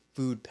eat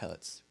food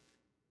pellets.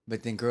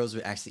 But then girls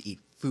would actually eat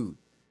food.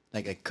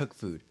 Like cooked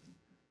food.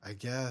 I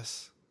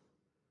guess.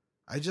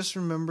 I just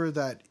remember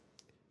that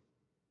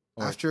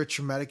after a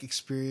traumatic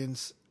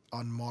experience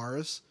on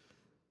Mars,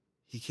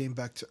 he came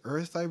back to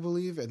Earth, I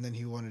believe, and then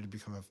he wanted to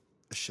become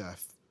a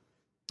chef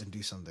and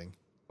do something.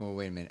 Well,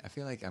 wait a minute. I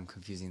feel like I'm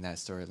confusing that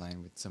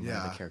storyline with some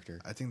other character.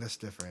 I think that's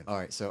different. All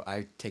right, so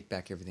I take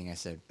back everything I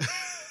said.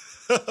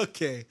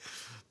 Okay.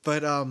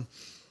 But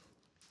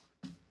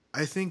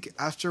I think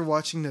after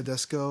watching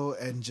Nadesico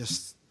and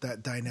just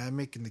that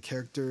dynamic and the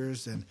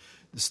characters and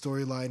the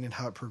storyline and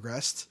how it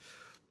progressed,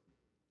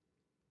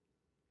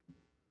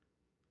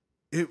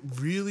 it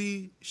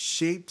really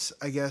shaped,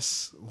 I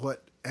guess,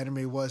 what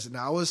anime was. And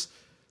I was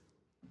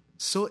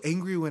so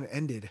angry when it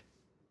ended.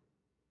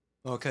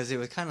 Well, because it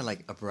was kind of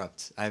like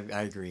abrupt. I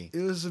agree. It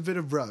was a bit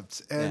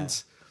abrupt.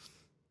 And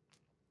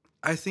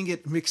I think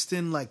it mixed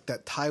in like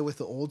that tie with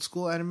the old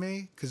school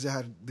anime because it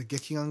had the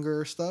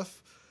Gekiganga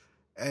stuff.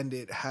 And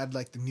it had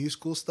like the new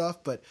school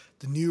stuff, but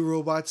the new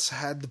robots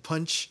had the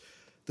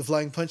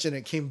flying punch, and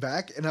it came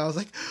back. And I was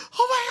like,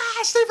 oh my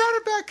gosh, they brought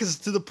it back. Because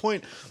to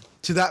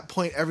that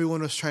point,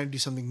 everyone was trying to do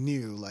something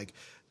new. Like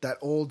that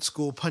old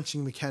school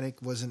punching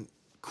mechanic wasn't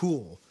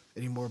cool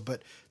anymore,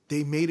 but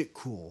they made it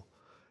cool.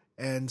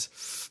 And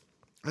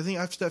I think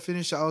after that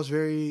finished, I was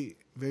very,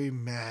 very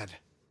mad,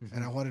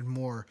 and I wanted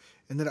more.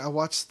 And then I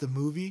watched the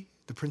movie,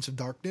 The Prince of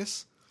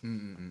Darkness.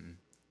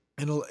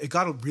 And it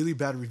got really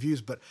bad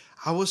reviews, but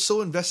I was so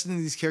invested in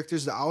these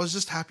characters that I was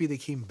just happy they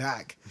came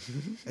back.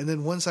 And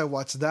then once I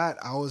watched that,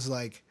 I was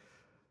like,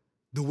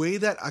 the way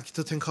that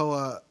Akito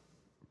Tenkawa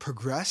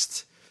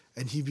progressed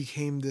and he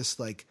became this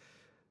like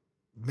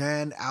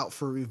man out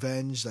for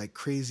revenge, like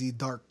crazy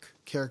dark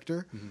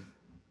character.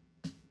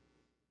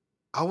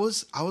 I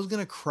was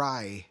gonna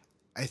cry.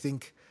 I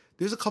think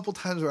there's a couple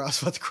times where I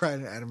was about to cry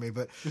in an anime,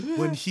 but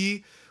when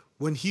he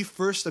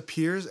first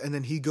appears and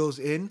then he goes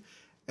in.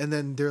 And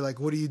then they're like,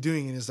 what are you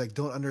doing? And he's like,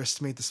 don't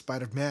underestimate the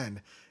spite of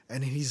man.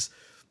 And he's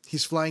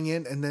flying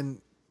in, and then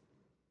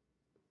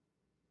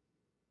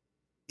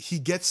he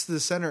gets to the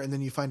center, and then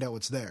you find out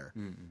what's there.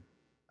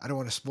 I don't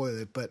want to spoil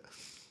it, but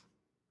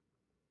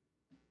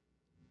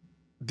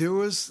there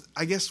was,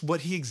 I guess,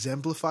 what he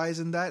exemplifies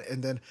in that.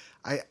 And then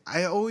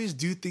I always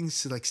do things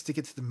to like stick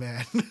it to the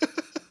man.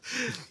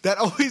 That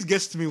always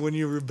gets to me when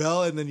you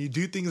rebel and then you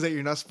do things that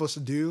you're not supposed to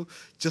do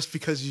just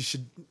because you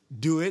should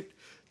do it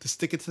to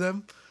stick it to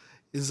them.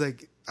 Is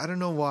like, I don't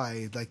know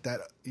why, like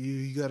that.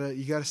 You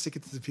gotta stick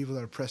it to the people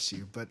that oppress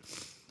you. But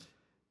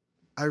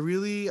I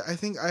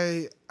think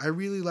I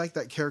really like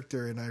that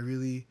character, and I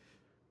really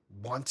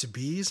want to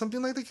be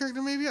something like the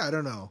character. Maybe, I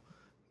don't know,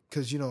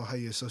 because you know how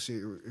you associate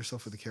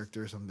yourself with the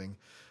character or something.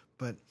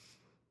 But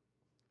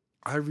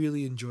I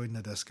really enjoyed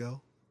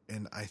Nadesico,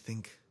 and I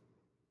think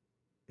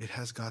it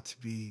has got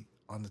to be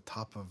on the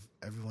top of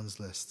everyone's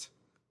list.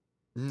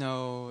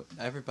 No,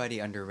 everybody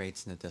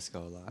underrates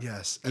Nadesico a lot.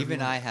 Yes. Even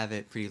I have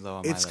it pretty low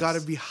on my list. It's got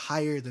to be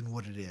higher than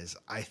what it is,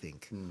 I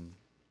think.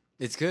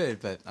 It's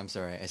good, but I'm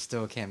sorry. I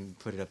still can't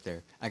put it up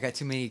there. I got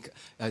too many...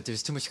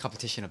 there's too much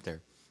competition up there.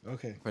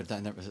 Okay. For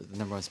the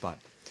number one spot.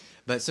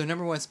 But so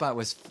number one spot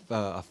was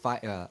a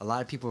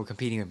lot of people were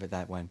competing with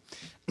that one.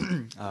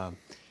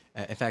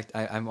 In fact,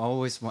 I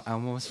almost want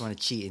to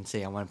cheat and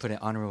say I want to put an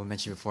honorable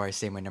mention before I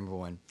say my number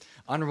one.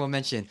 Honorable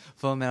mention: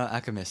 Full Metal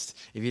Alchemist.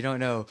 If you don't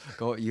know,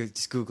 you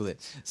just Google it.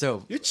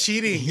 So you're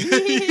cheating.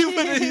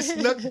 You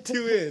snuck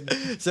two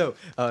in. So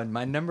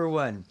my number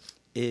one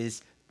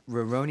is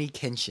Rurouni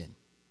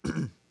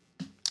Kenshin.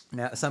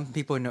 Now, some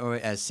people know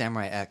it as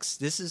Samurai X.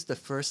 This is the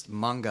first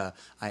manga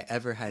I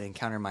ever had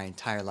encountered in my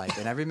entire life,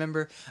 and I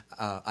remember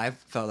I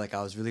felt like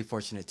I was really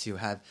fortunate to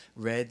have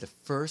read the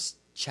first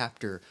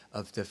chapter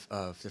of the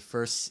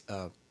first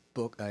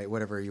book,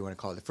 whatever you want to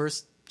call it, the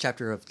first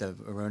chapter of the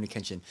Rurouni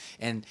Kenshin.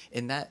 And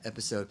in that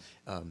episode,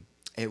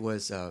 it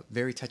was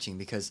very touching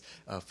because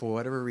for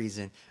whatever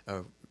reason,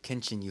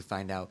 Kenshin, you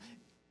find out.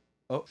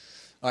 Oh,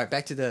 all right.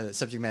 Back to the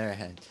subject matter at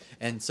hand.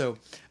 And so,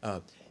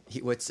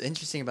 what's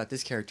interesting about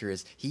this character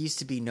is he used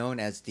to be known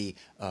as the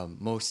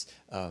most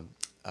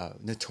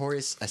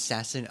notorious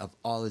assassin of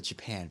all of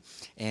Japan,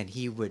 and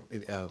he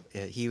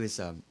was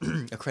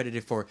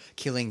accredited for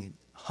killing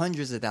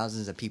hundreds of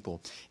thousands of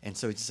people, and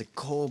so it's just a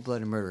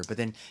cold-blooded murder. But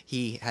then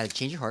he had a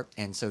change of heart,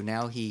 and so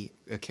now he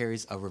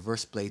carries a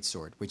reverse blade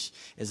sword, which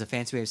is a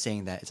fancy way of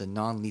saying that it's a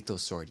non-lethal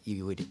sword.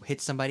 You would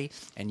hit somebody,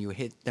 and you would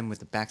hit them with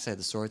the backside of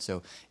the sword,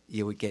 so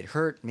you would get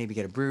hurt, maybe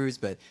get a bruise,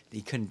 but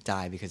you couldn't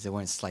die because they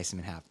wouldn't slice him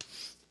in half.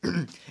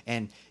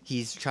 And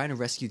he's trying to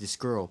rescue this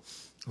girl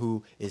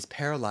who is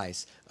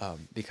paralyzed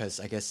because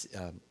I guess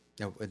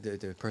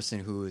the person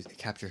who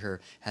captured her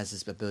has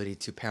this ability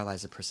to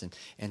paralyze a person,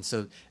 and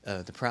so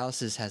the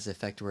paralysis has the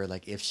effect where,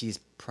 like, if she's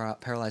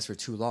paralyzed for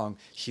too long,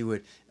 she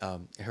would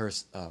her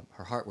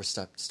heart would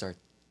start.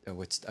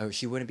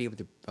 She wouldn't be able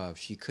to.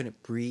 She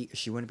couldn't breathe.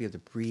 She wouldn't be able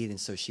to breathe, and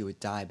so she would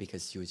die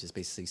because she was just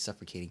basically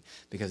suffocating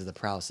because of the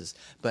paralysis.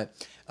 But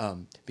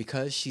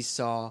because she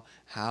saw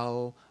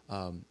how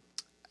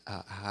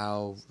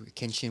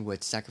Kenshin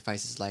would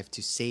sacrifice his life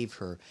to save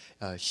her,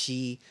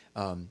 she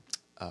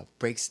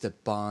breaks the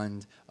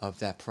bond of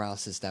that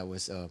paralysis that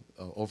was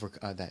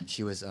that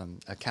she was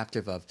a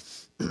captive of.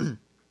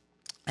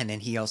 And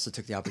then he also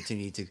took the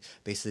opportunity to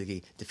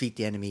basically defeat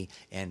the enemy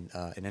and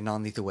in a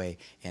non-lethal way,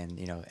 and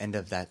end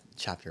of that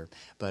chapter.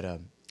 But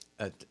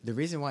the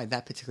reason why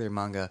that particular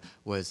manga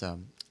was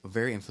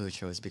very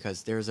influential is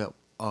because there's a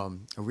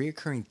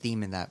reoccurring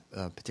theme in that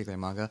particular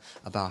manga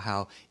about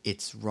how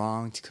it's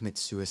wrong to commit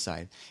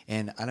suicide.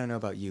 And I don't know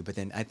about you, but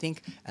then I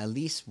think at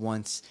least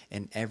once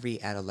in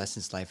every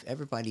adolescent's life,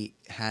 everybody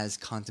has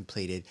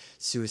contemplated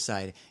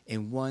suicide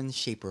in one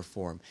shape or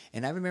form.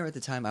 And I remember at the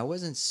time, I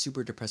wasn't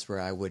super depressed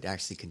where I would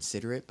actually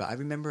consider it, but I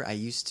remember I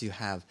used to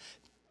have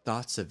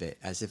thoughts of it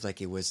as if like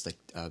it was like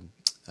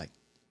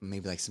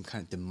maybe like some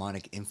kind of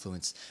demonic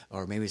influence,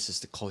 or maybe it's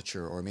just the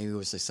culture, or maybe it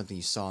was like something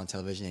you saw on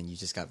television and you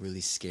just got really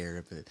scared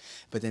of it.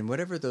 But then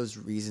whatever those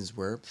reasons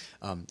were,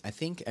 I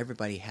think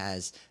everybody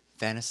has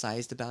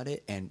fantasized about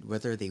it, and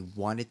whether they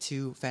wanted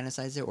to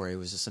fantasize it or it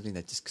was just something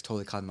that just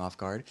totally caught them off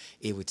guard,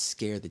 it would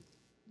scare the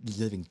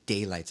living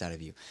daylights out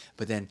of you.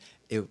 But then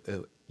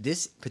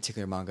this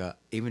particular manga,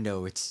 even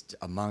though it's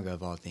a manga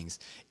of all things,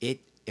 it's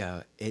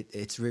a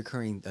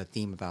recurring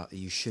theme about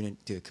you shouldn't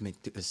commit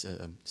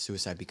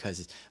suicide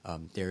because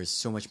there is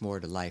so much more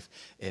to life.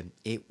 And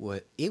it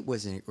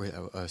was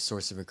a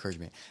source of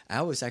encouragement.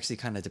 I was actually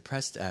kind of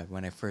depressed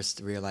when I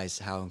first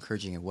realized how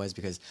encouraging it was,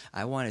 because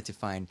I wanted to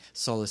find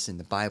solace in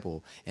the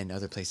Bible and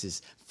other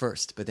places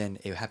first, but then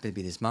it happened to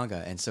be this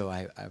manga, and so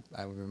I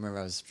remember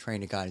I was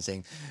praying to God and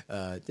saying,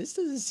 this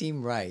doesn't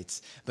seem right.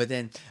 But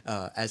then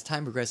as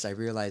time progressed, I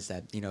realized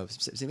that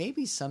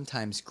maybe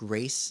sometimes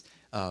grace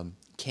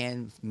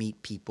can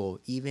meet people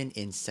even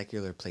in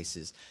secular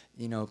places,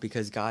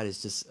 because God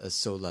is just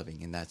so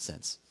loving in that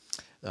sense.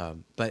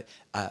 But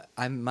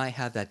I might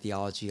have that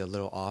theology a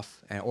little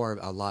off, or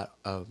a lot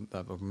of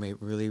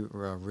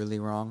really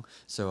wrong.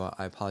 So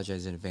I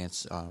apologize in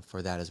advance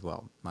for that as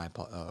well.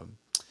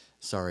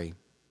 Sorry,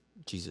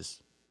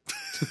 Jesus.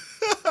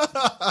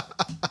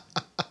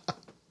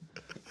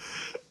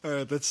 All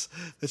right, that's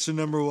your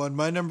number one.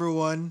 My number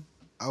one,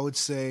 I would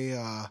say,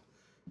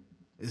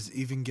 is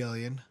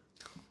Evangelion.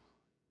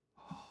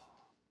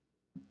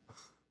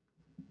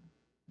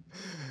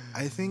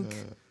 I think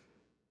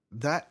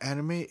that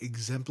anime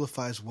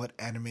exemplifies what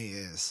anime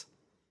is.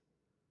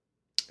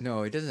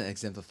 No, it doesn't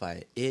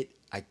exemplify it.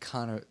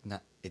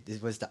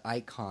 It was the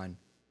icon.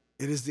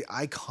 It is the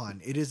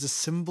icon. It is the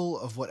symbol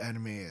of what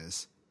anime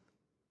is.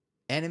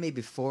 Anime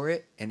before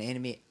it and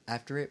anime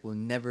after it will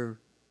never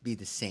be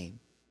the same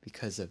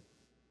because of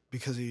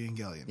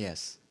Evangelion.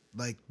 Yes.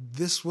 Like,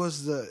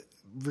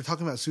 we're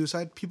talking about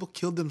suicide. People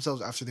killed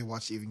themselves after they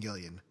watched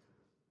Evangelion.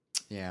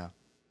 Yeah.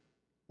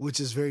 Which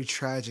is very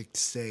tragic to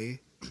say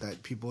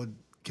that people would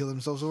kill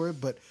themselves over it,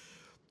 but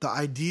the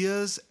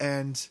ideas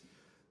and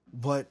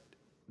what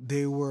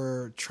they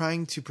were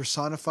trying to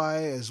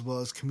personify as well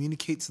as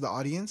communicate to the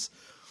audience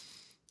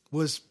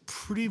was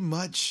pretty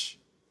much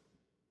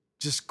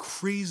just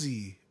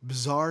crazy,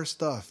 bizarre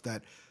stuff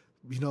that,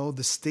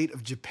 the state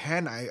of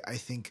Japan, I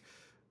think,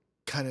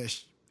 kind of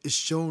is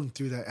shown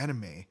through that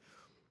anime.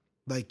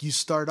 Like, you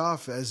start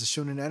off as a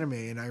shonen anime,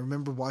 and I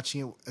remember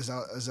watching it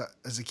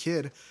as a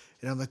kid,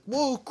 and I'm like,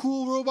 whoa,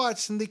 cool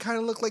robots, and they kind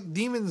of look like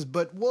demons,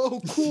 but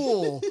whoa,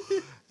 cool.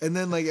 And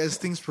then, like, as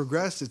things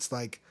progress, it's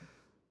like,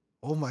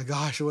 oh my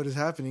gosh, what is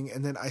happening?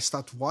 And then I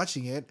stopped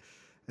watching it,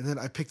 and then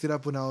I picked it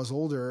up when I was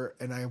older,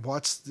 and I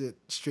watched it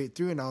straight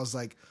through, and I was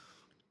like,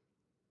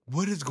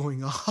 what is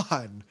going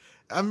on?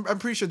 I'm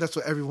pretty sure that's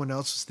what everyone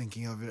else was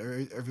thinking of,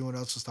 or everyone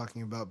else was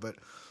talking about, but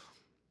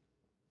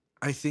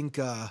I think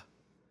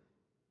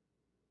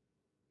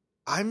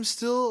I'm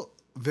still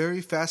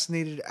very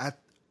fascinated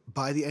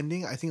by the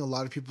ending. I think a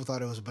lot of people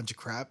thought it was a bunch of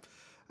crap.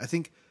 I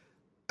think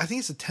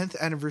it's the 10th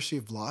anniversary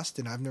of Lost,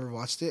 and I've never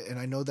watched it. And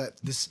I know that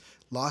this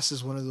Lost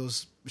is one of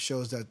those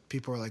shows that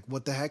people are like,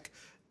 what the heck?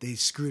 they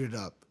screwed it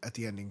up at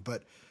the ending.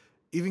 But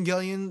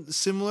Evangelion,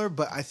 similar,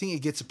 but I think it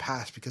gets a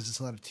pass because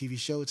it's not a TV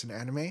show, it's an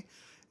anime,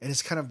 and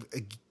it's kind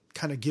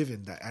of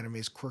given that anime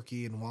is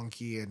quirky and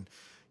wonky, and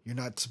you're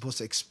not supposed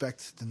to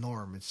expect the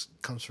norm. It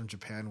comes from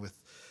Japan with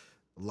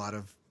a lot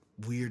of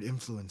weird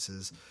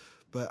influences.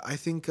 But I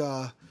think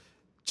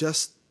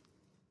just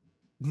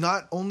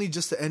not only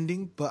just the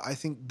ending, but I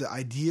think the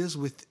ideas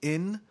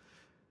within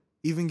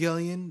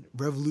Evangelion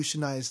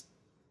revolutionized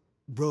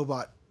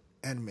robot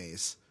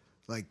animes.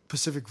 Like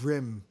Pacific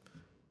Rim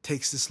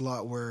takes this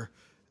lot where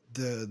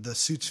the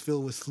suits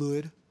fill with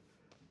fluid,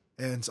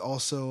 and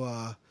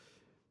also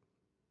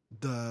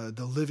the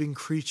living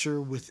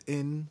creature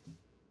within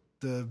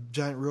the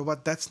giant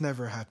robot. That's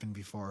never happened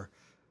before,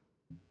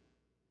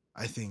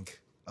 I think,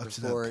 up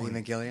to that point.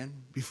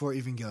 Before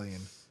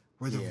Evangelion,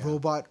 where the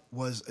robot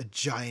was a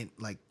giant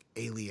like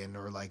alien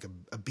or like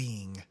a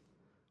being,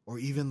 or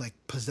even like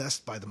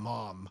possessed by the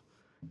mom,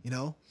 you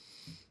know?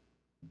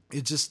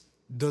 It just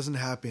doesn't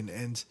happen.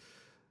 And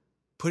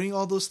putting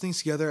all those things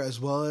together, as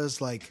well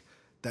as like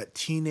that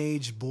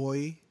teenage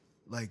boy,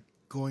 like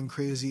going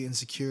crazy,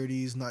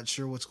 insecurities, not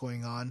sure what's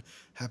going on,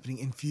 happening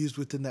infused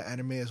within the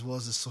anime, as well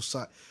as the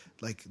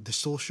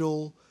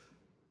social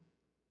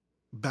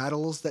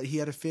battles that he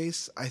had to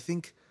face. I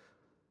think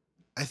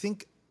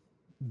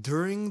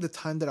during the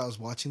time that I was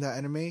watching that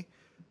anime,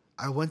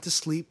 I went to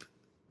sleep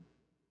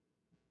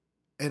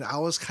and I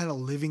was kind of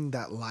living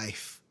that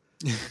life.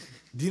 Do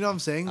you know what I'm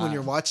saying? When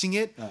you're watching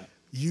it,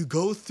 you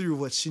go through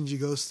what Shinji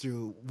goes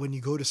through when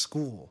you go to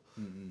school.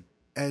 Mm-hmm.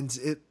 And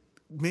it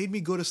made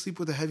me go to sleep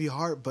with a heavy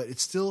heart, but it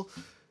still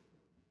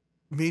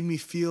made me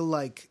feel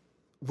like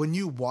when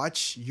you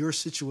watch your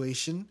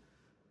situation,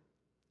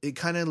 it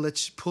kind of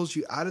pulls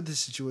you out of the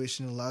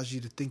situation and allows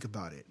you to think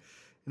about it.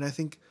 And I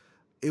think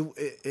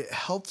it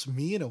helped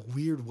me in a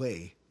weird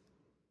way.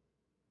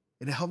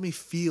 And it helped me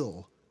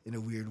feel in a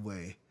weird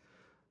way,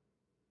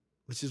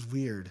 which is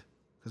weird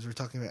because we're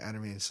talking about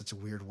anime in such a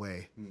weird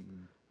way.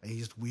 Mm-hmm. I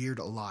used weird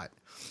a lot.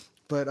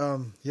 But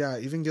yeah,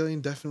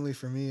 Evangelion definitely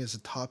for me is a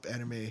top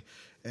anime,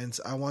 and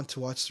I want to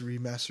watch the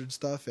remastered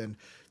stuff and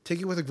take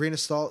it with a grain of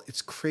salt.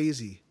 It's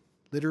crazy.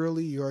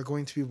 Literally, you are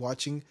going to be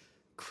watching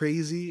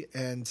crazy,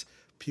 and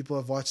people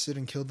have watched it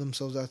and killed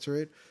themselves after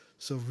it.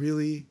 So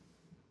really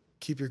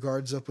keep your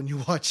guards up when you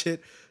watch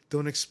it.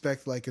 Don't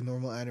expect like a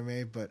normal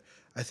anime, but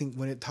I think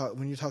when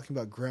you're talking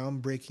about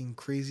groundbreaking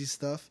crazy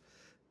stuff,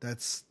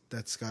 that's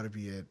got to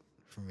be it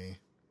for me.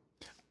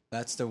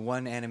 That's the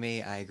one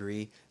anime I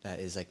agree that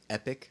is like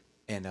epic,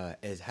 and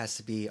it has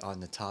to be on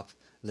the top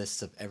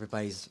lists of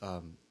everybody's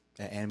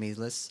anime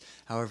lists.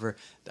 However,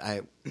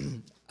 I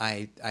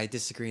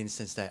disagree in the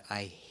sense that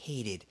I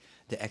hated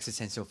the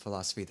existential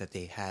philosophy that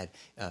they had,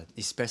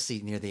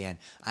 especially near the end.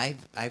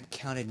 I've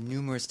counted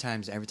numerous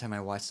times every time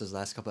I watched those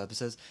last couple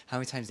episodes how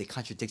many times they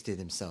contradicted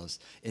themselves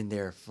in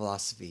their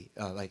philosophy,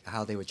 like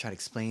how they would try to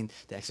explain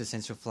the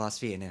existential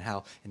philosophy, and then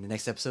how in the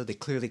next episode they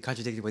clearly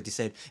contradicted what they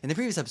said in the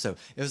previous episode.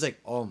 It was like,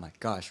 oh my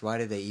gosh, why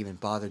did they even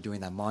bother doing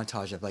that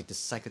montage of like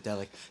this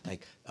psychedelic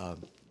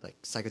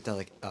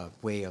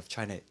way of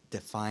trying to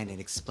define and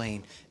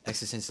explain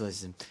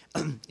existentialism,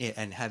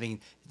 and having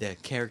the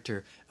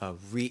character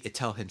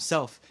tell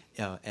himself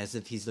as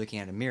if he's looking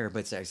at a mirror, but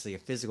it's actually a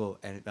physical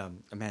and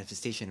a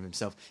manifestation of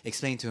himself,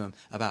 explain to him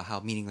about how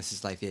meaningless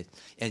his life is,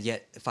 and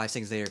yet 5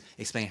 seconds later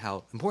explain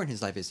how important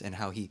his life is and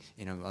how he,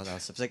 all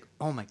that stuff. It's like,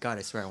 oh my god,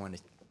 I swear I want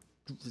to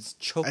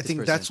choke. I think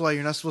person. that's why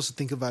you're not supposed to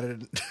think about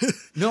it.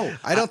 No,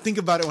 I don't think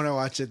about it when I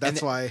watch it.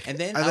 That's why. And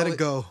then I let it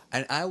go.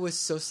 And I was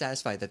so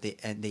satisfied that they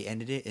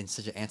ended it in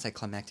such an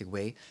anticlimactic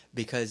way,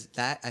 because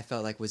that I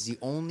felt like was the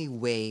only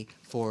way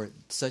for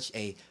such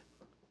a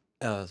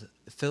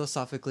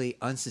philosophically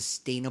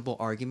unsustainable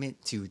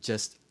argument to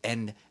just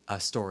end a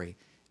story.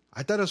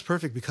 I thought it was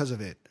perfect because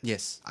of it.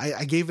 Yes,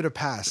 I gave it a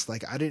pass.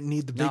 Like I didn't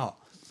need the big. No.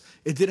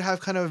 It did have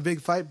kind of a big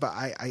fight, but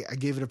I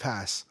gave it a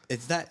pass.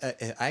 It's not.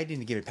 I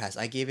didn't give it a pass.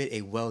 I gave it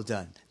a well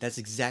done. That's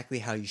exactly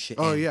how you should.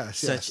 Oh end yes,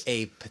 such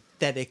a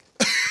pathetic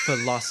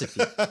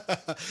philosophy.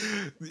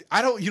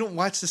 You don't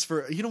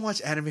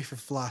watch anime for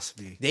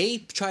philosophy. They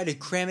try to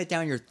cram it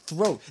down your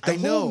throat. The I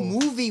know. whole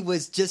movie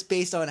was just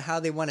based on how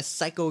they want to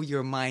psycho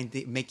your mind,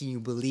 making you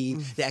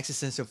believe the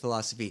existential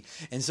philosophy,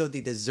 and so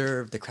they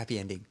deserve the crappy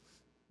ending.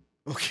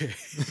 Okay.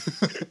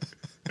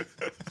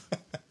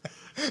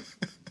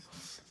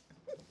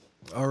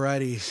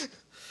 Alrighty.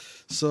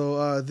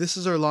 So this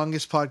is our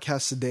longest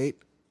podcast to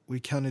date. We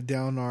counted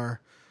down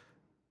our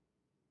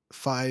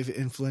 5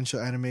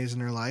 influential animes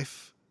in our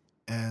life,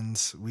 and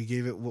we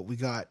gave it what we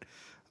got.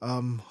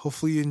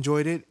 Hopefully you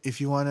enjoyed it. If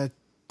you want to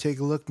take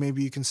a look,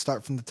 maybe you can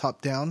start from the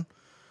top down.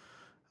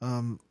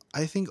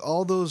 I think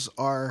all those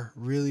are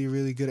really,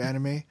 really good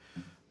anime,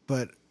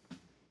 but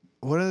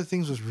one of the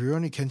things with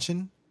Rurouni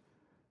Kenshin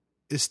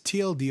is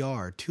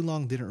TLDR, too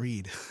long didn't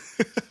read.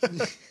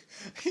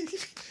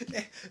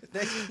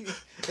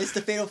 It's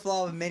the fatal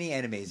flaw of many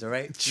animes, all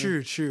right?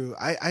 True.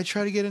 I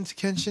tried to get into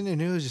Kenshin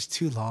and it was just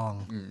too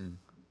long.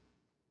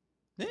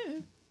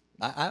 Yeah.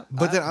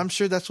 But then I'm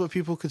sure that's what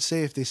people could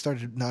say if they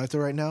started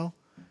Naruto right now.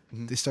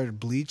 Mm-hmm. They started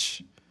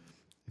Bleach.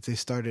 if they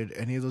started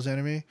any of those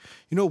anime.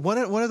 You know, one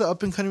of the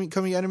up and coming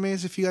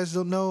animes, if you guys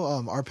don't know,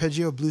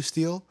 Arpeggio of Blue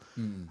Steel.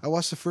 I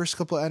watched the first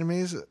couple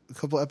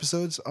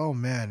episodes. Oh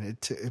man,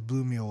 it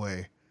blew me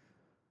away.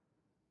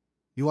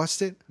 You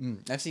watched it?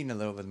 I've seen a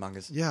little bit of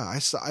mangas. Yeah, I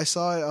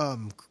saw it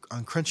on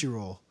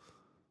Crunchyroll.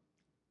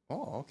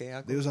 Oh, okay.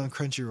 It was on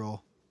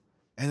Crunchyroll.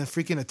 And the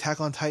freaking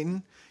Attack on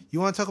Titan. You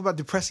want to talk about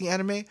depressing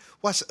anime?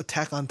 Watch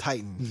Attack on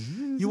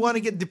Titan. You want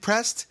to get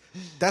depressed?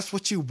 That's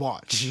what you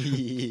watch.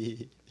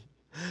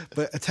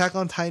 But Attack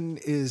on Titan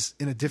is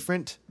in a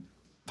different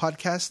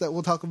podcast that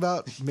we'll talk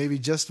about. Maybe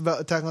just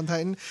about Attack on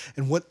Titan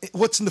and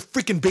what's in the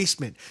freaking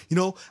basement. You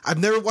know, I've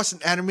never watched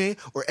an anime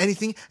or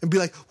anything and be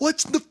like,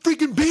 what's in the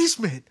freaking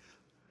basement?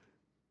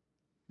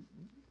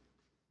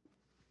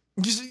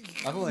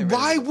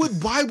 Why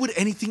would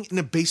anything in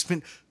the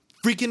basement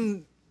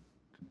freaking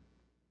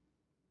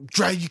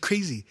drive you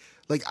crazy?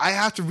 Like, I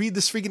have to read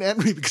this freaking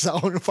anime because I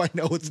want to find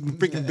out what's in the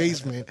freaking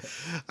basement.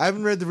 I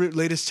haven't read the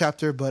latest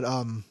chapter, but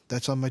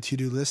that's on my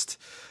to-do list.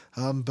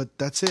 But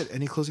that's it.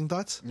 Any closing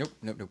thoughts? Nope.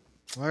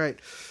 All right.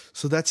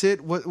 So that's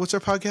it. What's our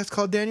podcast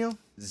called, Daniel?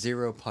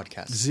 Zero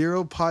Podcast.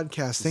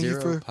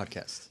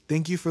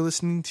 Thank you for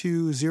listening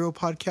to Zero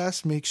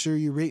Podcast. Make sure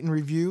you rate and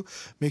review.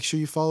 Make sure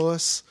you follow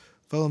us.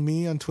 Follow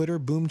me on Twitter,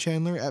 Boom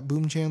Chandler,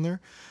 @BoomChandler.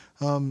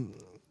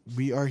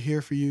 We are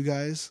here for you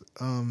guys,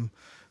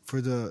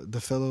 for the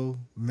fellow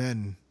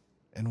men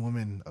and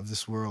women of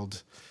this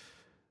world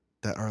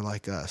that are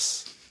like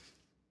us.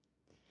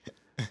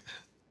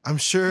 I'm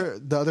sure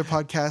the other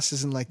podcast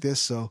isn't like this,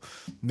 so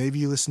maybe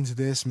you listen to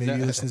this, maybe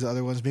you listen to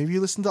other ones, maybe you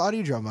listen to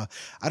audio drama.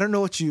 I don't know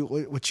what you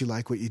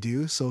like, what you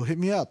do, so hit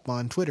me up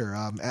on Twitter,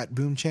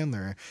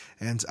 @BoomChandler,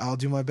 and I'll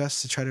do my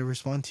best to try to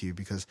respond to you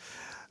because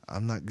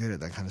I'm not good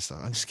at that kind of stuff.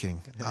 I'm just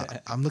kidding.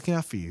 I'm looking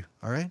out for you.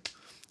 All right.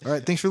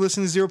 Thanks for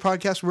listening to Zero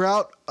Podcast. We're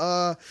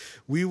out.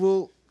 We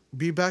will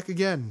be back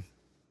again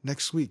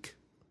next week.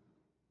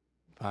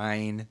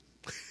 Fine.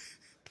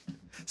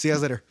 See you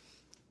guys later.